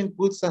producing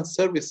goods and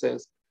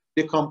services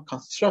become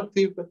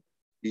constructive,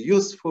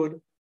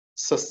 useful,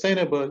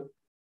 sustainable,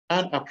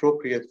 and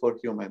appropriate for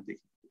human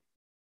dignity.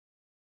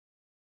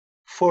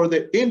 For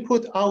the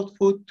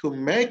input-output to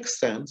make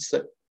sense,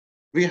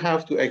 we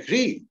have to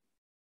agree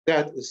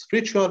that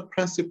spiritual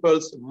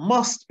principles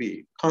must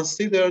be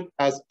considered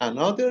as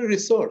another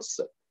resource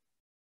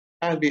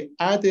and be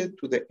added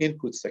to the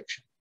input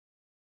section.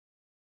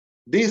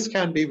 This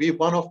can be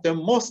one of the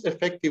most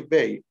effective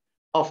ways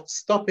of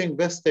stopping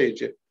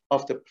wastage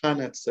of the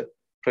planet's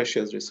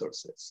precious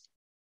resources.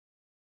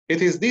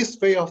 It is this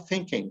way of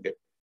thinking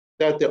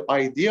that the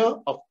idea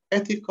of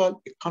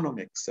ethical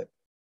economics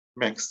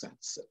makes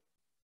sense.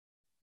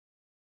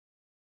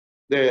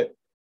 The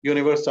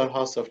Universal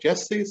House of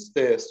Justice,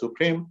 the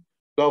supreme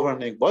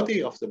governing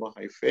body of the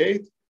Baha'i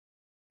faith,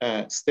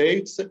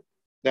 states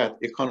that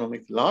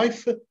economic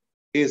life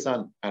is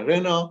an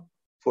arena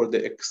for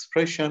the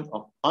expression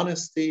of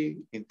honesty,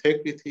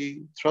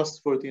 integrity,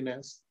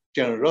 trustworthiness,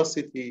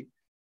 generosity,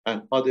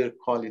 and other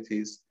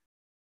qualities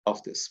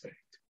of the spirit.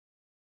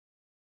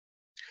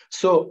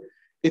 So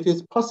it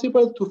is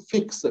possible to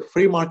fix the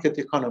free market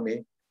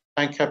economy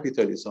and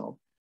capitalism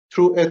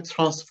through a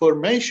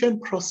transformation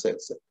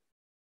process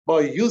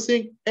by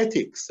using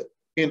ethics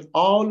in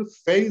all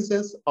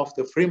phases of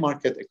the free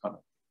market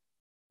economy.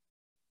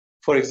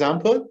 For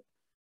example,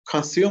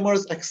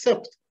 consumers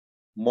accept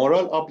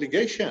moral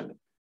obligation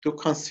to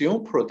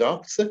consume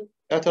products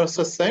that are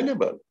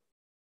sustainable.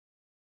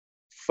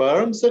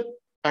 Firms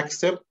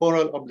accept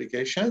moral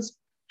obligations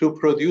to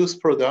produce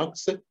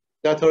products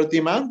that are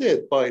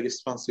demanded by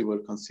responsible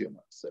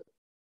consumers.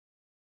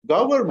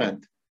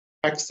 Government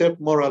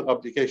accept moral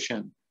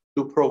obligation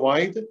to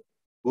provide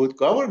good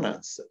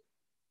governance.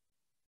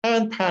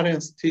 And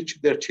parents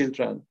teach their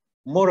children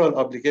moral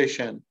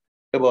obligation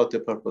about the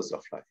purpose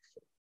of life.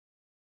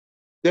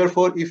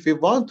 Therefore, if we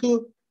want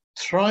to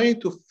try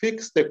to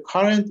fix the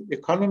current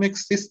economic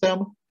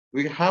system,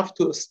 we have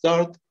to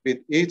start with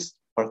its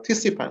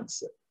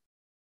participants,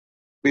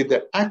 with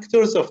the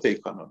actors of the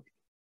economy.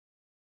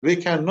 We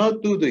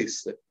cannot do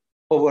this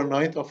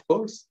overnight, of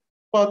course,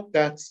 but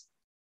that's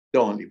the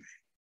only way.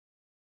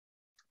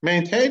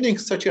 Maintaining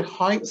such a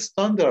high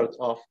standard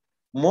of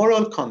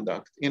moral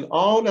conduct in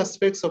all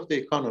aspects of the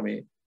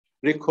economy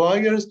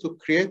requires to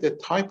create a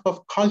type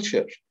of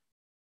culture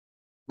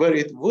where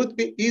it would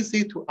be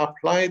easy to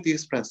apply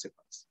these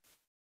principles.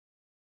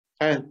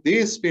 And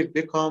this will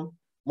become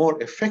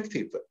more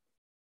effective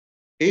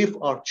if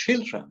our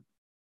children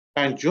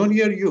and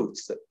junior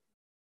youths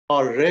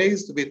are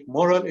raised with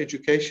moral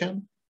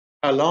education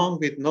along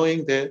with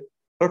knowing the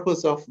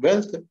purpose of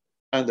wealth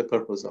and the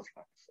purpose of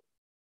life.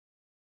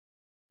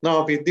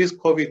 Now, with this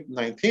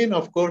COVID-19,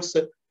 of course,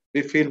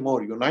 we feel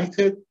more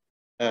united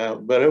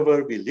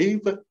wherever we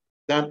live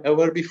than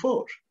ever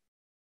before,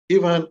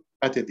 even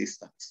at a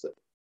distance.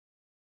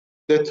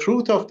 The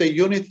truth of the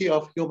unity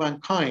of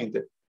humankind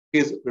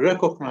is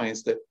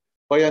recognized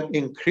by an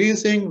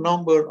increasing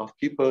number of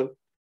people,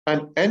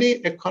 and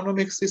any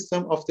economic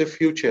system of the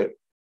future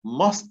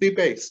must be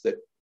based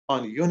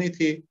on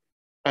unity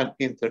and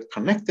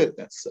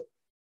interconnectedness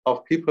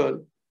of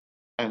people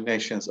and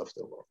nations of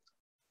the world.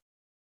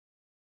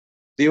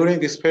 During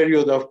this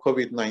period of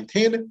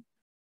COVID-19,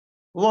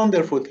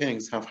 wonderful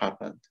things have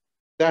happened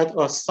that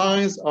are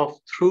signs of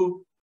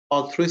true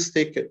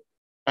altruistic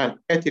and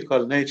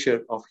ethical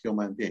nature of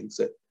human beings.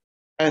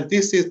 And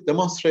this is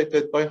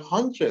demonstrated by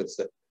hundreds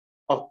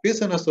of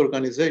business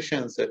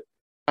organizations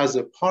as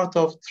a part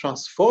of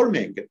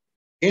transforming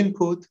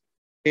input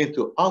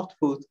into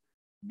output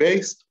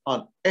based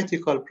on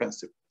ethical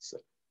principles.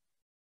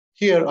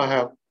 Here I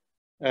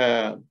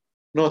have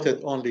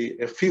noted only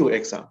a few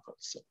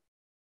examples.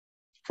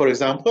 For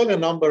example, a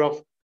number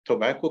of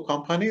tobacco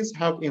companies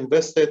have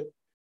invested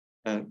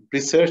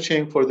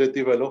researching for the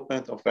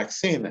development of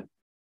vaccine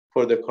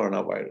for the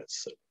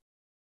coronavirus.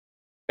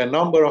 A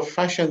number of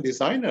fashion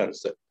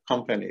designers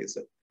companies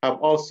have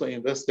also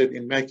invested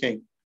in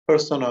making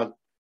personal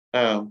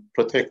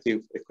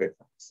protective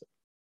equipment.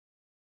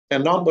 A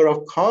number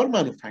of car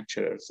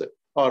manufacturers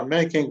are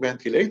making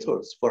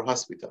ventilators for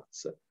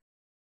hospitals.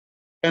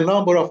 A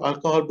number of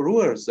alcohol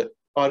brewers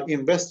are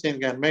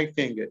investing and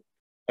making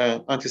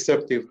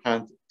antiseptic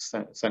hand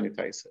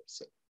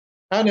sanitizers.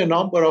 And a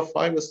number of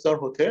five-star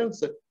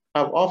hotels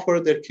have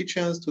offered their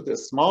kitchens to the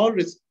small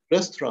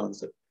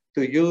restaurants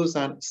to use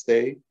and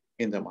stay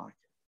in the market.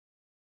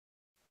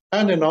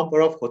 And a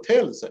number of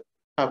hotels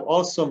have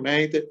also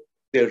made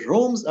their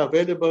rooms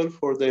available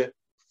for the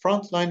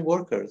frontline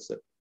workers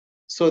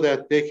so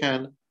that they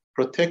can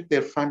protect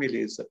their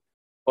families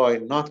by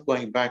not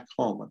going back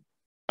home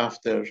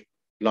after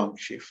long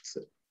shifts.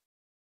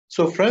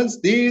 So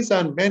friends, these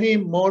and many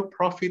more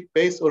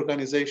profit-based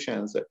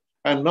organizations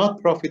and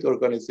not-profit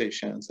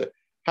organizations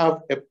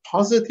have a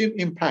positive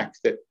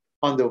impact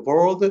on the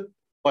world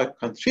by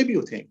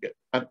contributing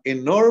an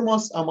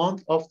enormous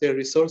amount of their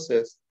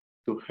resources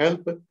to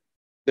help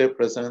their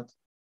present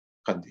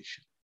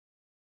condition.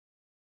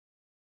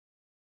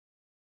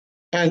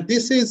 And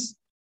this is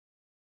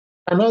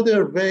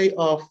another way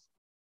of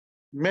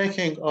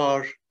making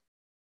our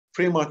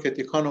free market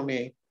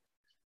economy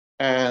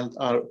and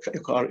our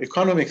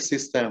economic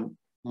system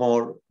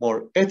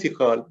more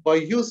ethical by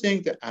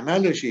using the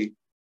analogy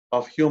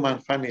of human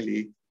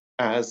family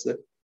as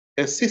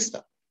a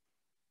system.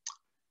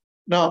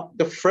 Now,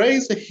 the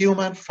phrase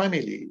human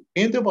family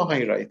in the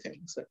Baha'i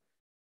writings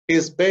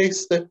is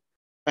based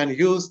and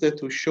used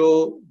to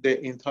show the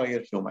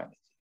entire humanity.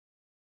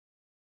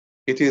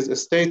 It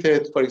is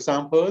stated, for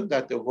example,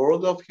 that the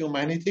world of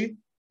humanity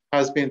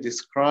has been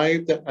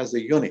described as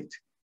a unit,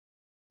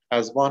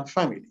 as one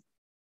family.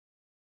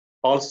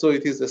 Also,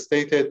 it is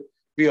stated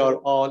we are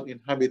all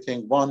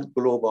inhabiting one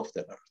globe of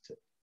the earth.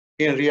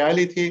 In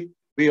reality,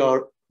 we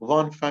are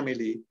one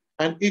family,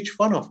 and each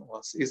one of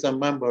us is a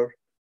member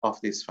of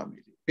this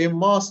family. We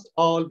must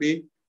all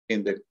be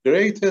in the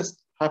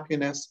greatest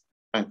happiness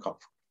and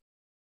comfort.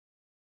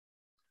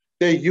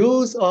 The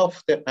use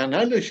of the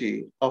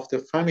analogy of the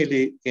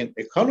family in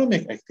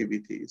economic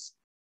activities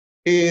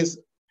is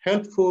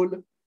helpful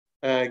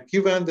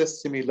given the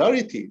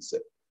similarities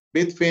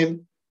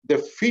between the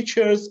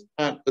features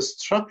and the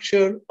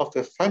structure of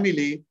a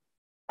family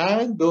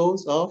and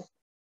those of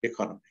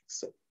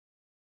economics.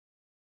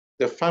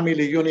 The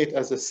family unit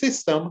as a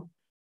system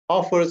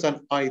offers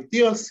an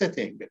ideal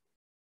setting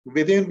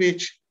within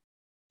which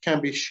can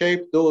be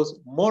shaped those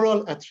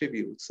moral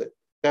attributes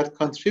that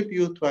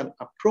contribute to an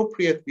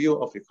appropriate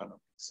view of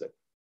economics,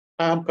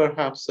 and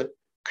perhaps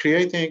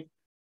creating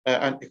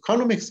an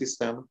economic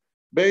system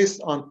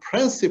based on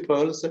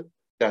principles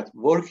that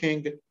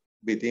working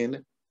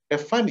within a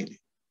family.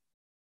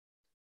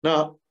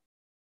 Now,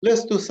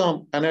 let's do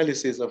some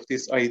analysis of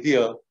this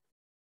idea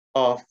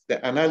of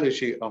the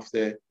analogy of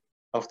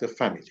the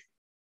family.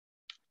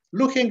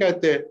 Looking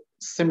at the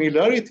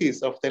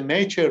similarities of the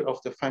nature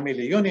of the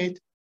family unit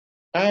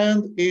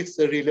and its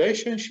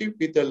relationship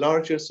with the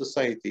larger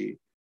society,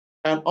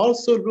 and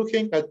also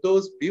looking at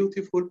those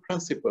beautiful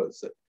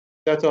principles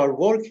that are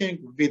working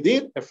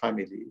within a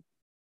family,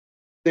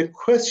 the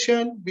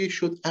question we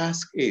should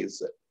ask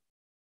is,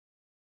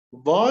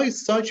 why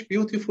such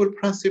beautiful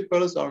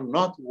principles are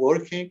not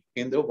working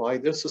in the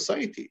wider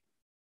society?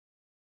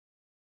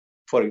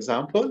 For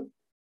example,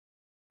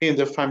 in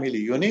the family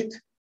unit,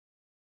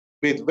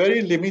 with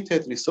very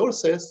limited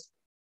resources,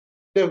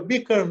 the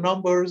weaker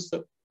numbers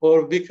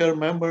or weaker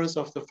members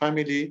of the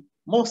family,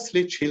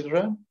 mostly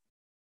children,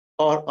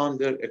 are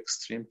under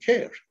extreme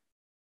care.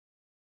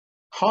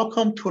 How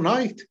come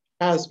tonight,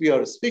 as we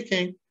are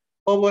speaking,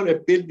 over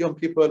 1 billion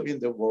people in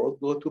the world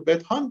go to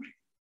bed hungry?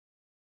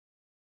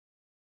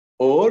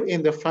 Or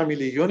in the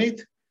family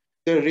unit,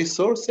 the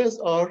resources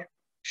are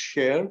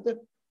shared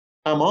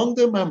among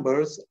the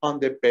members on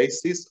the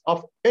basis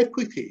of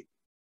equity.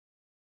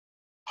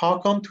 How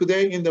come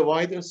today in the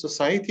wider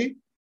society,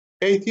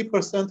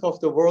 80% of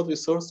the world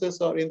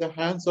resources are in the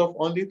hands of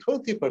only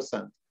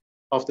 20%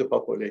 of the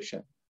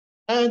population,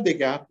 and the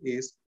gap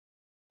is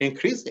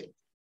increasing?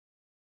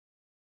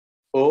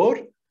 Or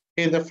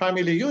in the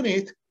family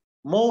unit,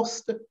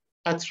 most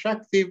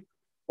attractive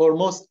or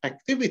most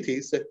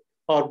activities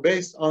are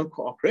based on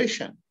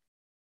cooperation.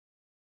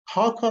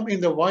 How come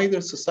in the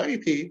wider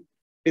society,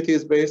 it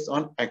is based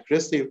on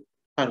aggressive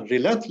and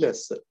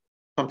relentless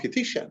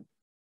competition?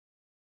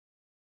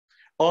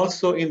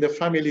 Also in the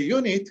family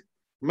unit,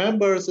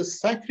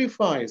 members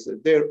sacrifice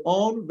their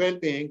own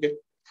well-being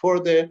for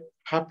the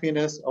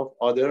happiness of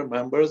other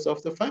members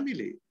of the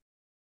family.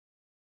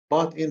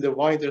 But in the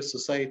wider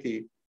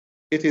society,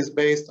 it is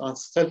based on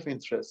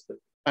self-interest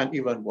and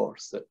even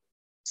worse,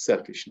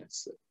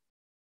 selfishness.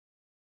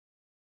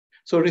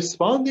 So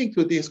responding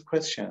to these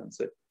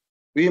questions,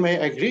 we may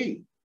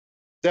agree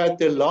that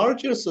the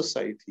larger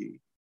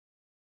society,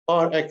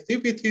 our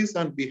activities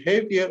and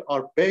behavior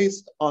are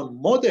based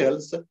on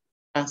models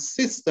and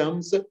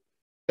systems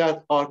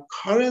that are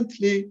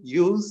currently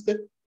used,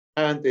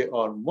 and they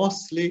are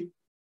mostly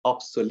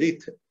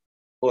obsolete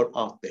or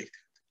outdated.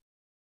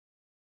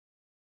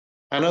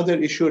 Another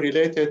issue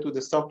related to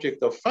the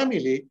subject of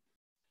family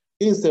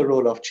is the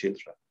role of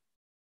children.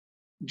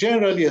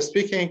 Generally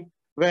speaking,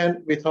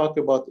 when we talk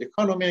about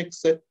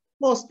economics,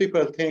 most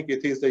people think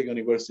it is a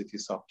university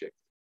subject,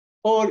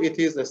 or it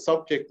is a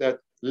subject that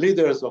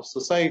leaders of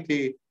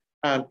society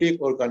and big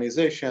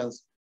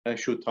organizations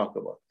should talk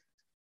about.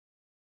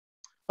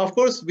 Of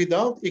course,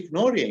 without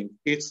ignoring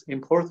its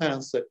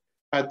importance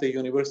at the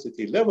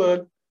university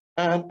level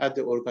and at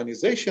the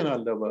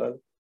organizational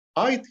level,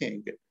 I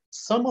think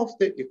some of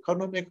the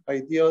economic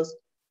ideas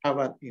have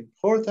an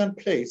important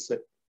place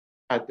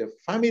at the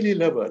family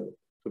level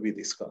to be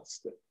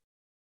discussed.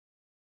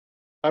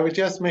 I will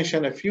just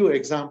mention a few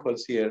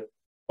examples here,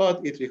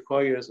 but it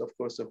requires, of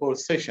course, a whole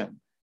session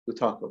to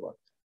talk about.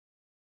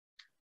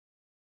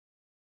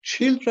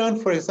 Children,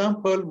 for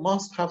example,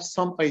 must have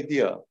some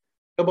idea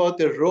about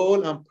the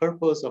role and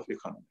purpose of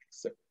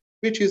economics,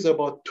 which is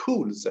about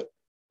tools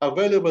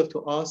available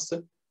to us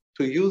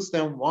to use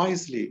them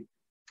wisely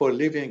for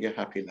living a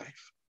happy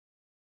life.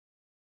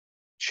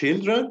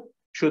 Children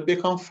should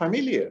become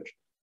familiar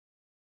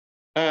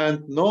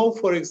and know,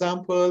 for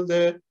example,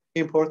 the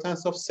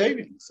importance of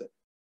savings,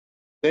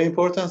 the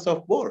importance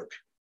of work,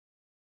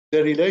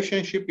 the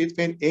relationship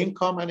between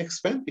income and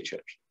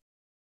expenditure.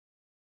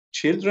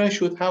 Children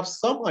should have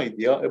some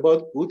idea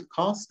about good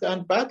cost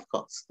and bad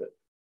cost,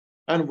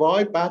 and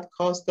why bad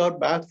costs are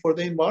bad for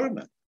the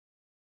environment.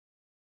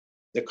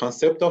 The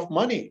concept of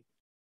money.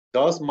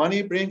 Does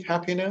money bring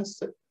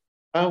happiness?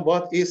 And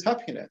what is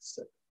happiness?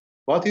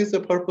 What is the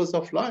purpose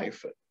of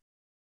life?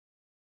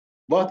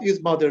 What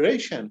is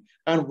moderation,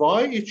 and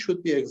why it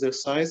should be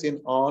exercised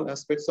in all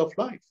aspects of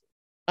life?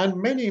 And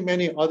many,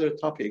 many other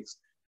topics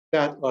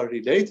that are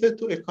related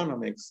to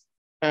economics,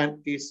 and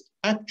its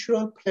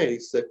actual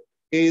place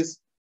is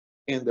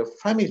in the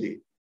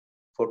family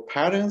for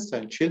parents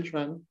and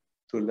children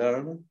to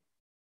learn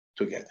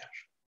together.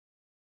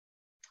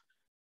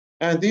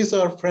 And these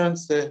are,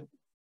 friends,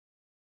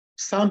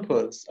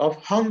 samples of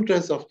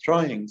hundreds of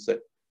drawings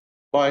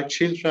by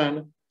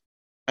children,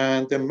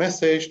 and the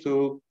message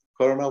to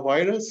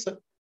coronavirus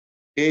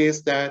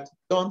is that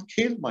don't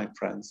kill my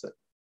friends.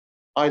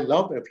 I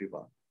love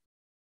everyone.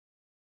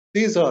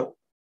 These are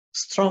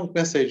strong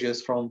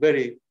messages from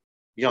very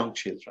young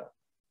children.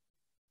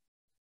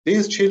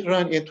 These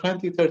children in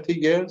 20, 30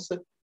 years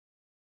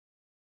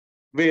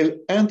will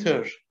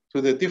enter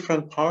to the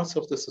different parts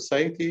of the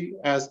society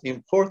as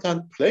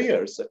important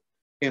players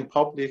in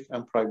public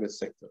and private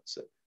sectors.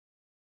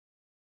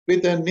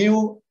 With the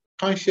new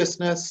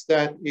consciousness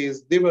that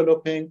is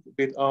developing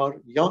with our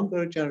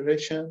younger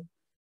generation,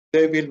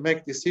 they will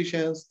make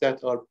decisions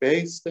that are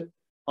based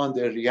on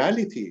the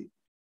reality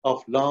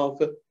of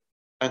love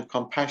and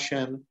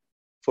compassion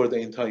for the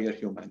entire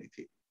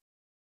humanity.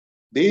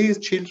 These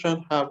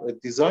children have a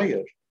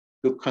desire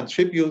to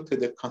contribute to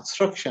the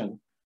construction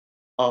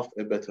of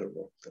a better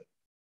world.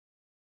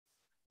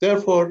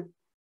 Therefore,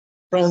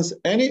 friends,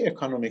 any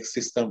economic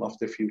system of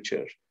the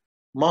future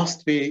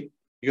must be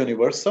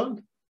universal,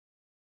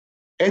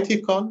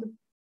 ethical,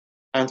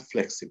 and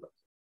flexible.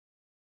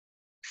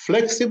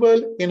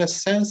 Flexible in a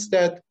sense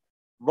that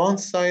one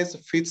size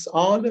fits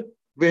all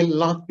will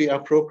not be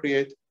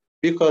appropriate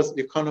because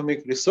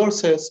economic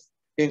resources,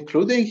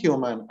 including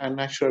human and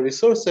natural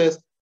resources,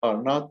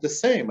 are not the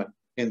same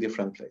in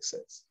different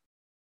places.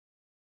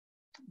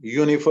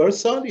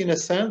 Universal in a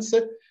sense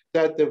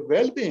that the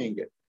well-being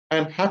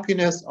and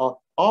happiness of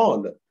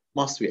all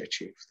must be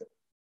achieved.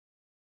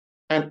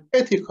 And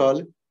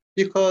ethical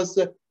because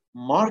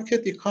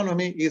market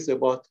economy is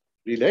about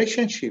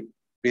relationship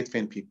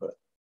between people.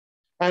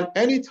 And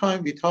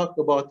anytime we talk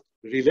about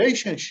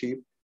relationship,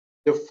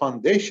 the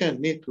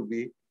foundation need to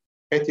be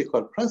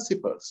ethical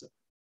principles,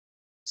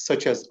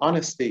 such as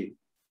honesty,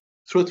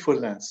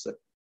 truthfulness,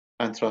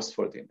 and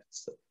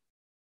trustworthiness.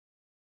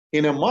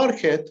 In a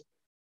market,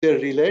 the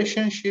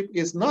relationship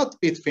is not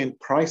between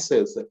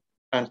prices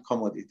and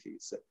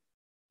commodities.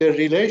 The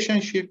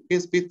relationship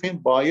is between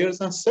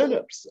buyers and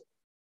sellers.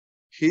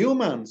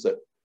 Humans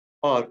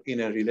are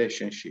in a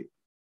relationship.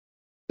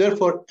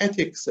 Therefore,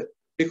 ethics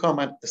become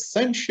an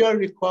essential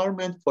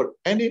requirement for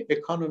any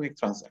economic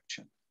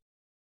transaction.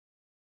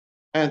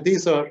 And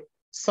these are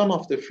some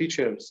of the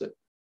features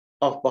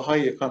of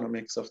Baha'i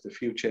economics of the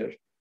future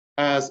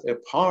as a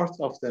part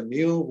of the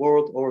new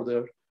world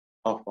order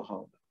of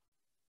Baha'u'llah.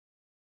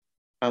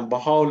 And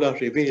Baha'u'llah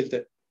revealed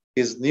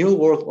his new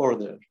world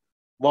order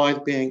while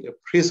being a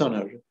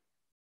prisoner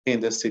in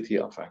the city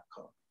of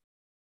Akka.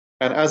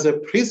 And as a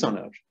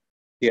prisoner,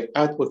 he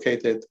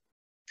advocated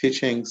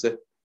teachings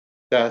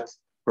that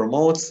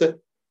promotes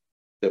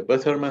the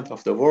betterment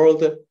of the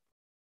world,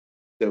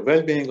 the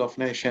well-being of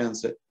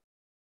nations,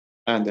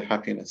 and the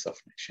happiness of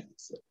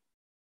nations.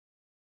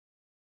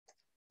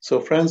 So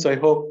friends, I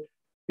hope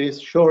this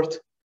short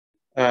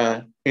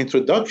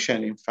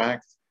introduction, in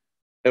fact,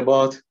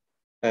 about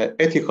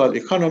ethical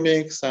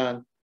economics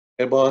and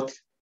about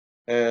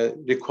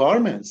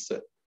requirements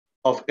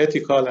of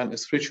ethical and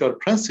spiritual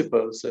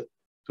principles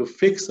to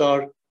fix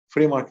our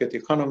free market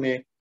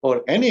economy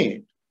or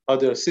any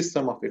other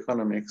system of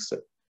economics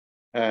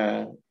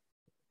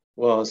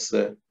was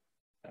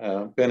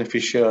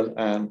beneficial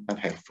and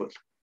helpful.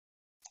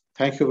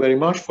 Thank you very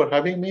much for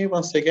having me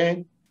once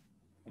again.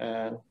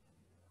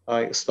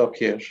 I stop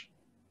here.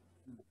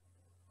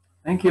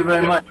 Thank you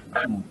very much.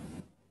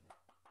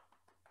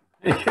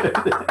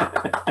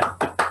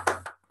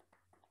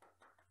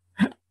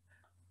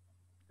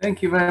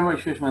 Thank you very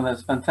much, Hooshmand.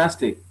 That's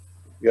fantastic.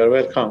 You're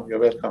welcome. You're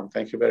welcome.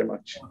 Thank you very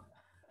much.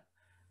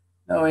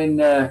 No,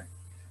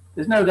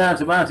 there's no doubt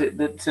about it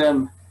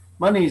that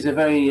money is a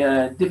very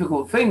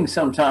difficult thing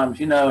sometimes,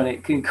 you know, and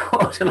it can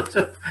cause a lot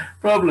of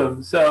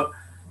problems. So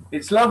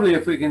it's lovely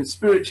if we can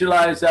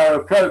spiritualize our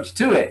approach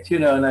to it, you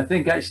know, and I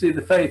think actually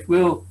the faith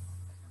will,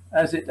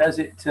 as it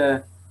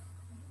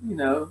you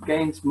know,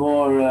 gains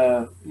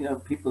more, you know,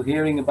 people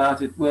hearing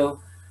about it,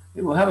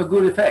 it will have a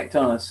good effect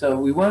on us. So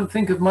we won't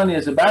think of money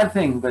as a bad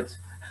thing, but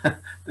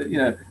you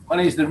know,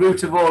 money is the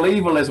root of all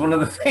evil is one of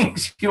the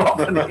things you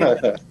often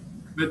hear.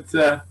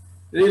 But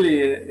really,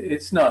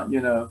 it's not,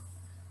 you know.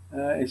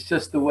 It's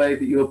just the way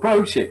that you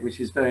approach it, which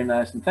is very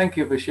nice. And thank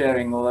you for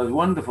sharing all those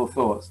wonderful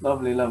thoughts.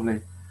 Lovely,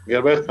 lovely.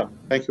 You're welcome.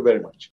 Thank you very much.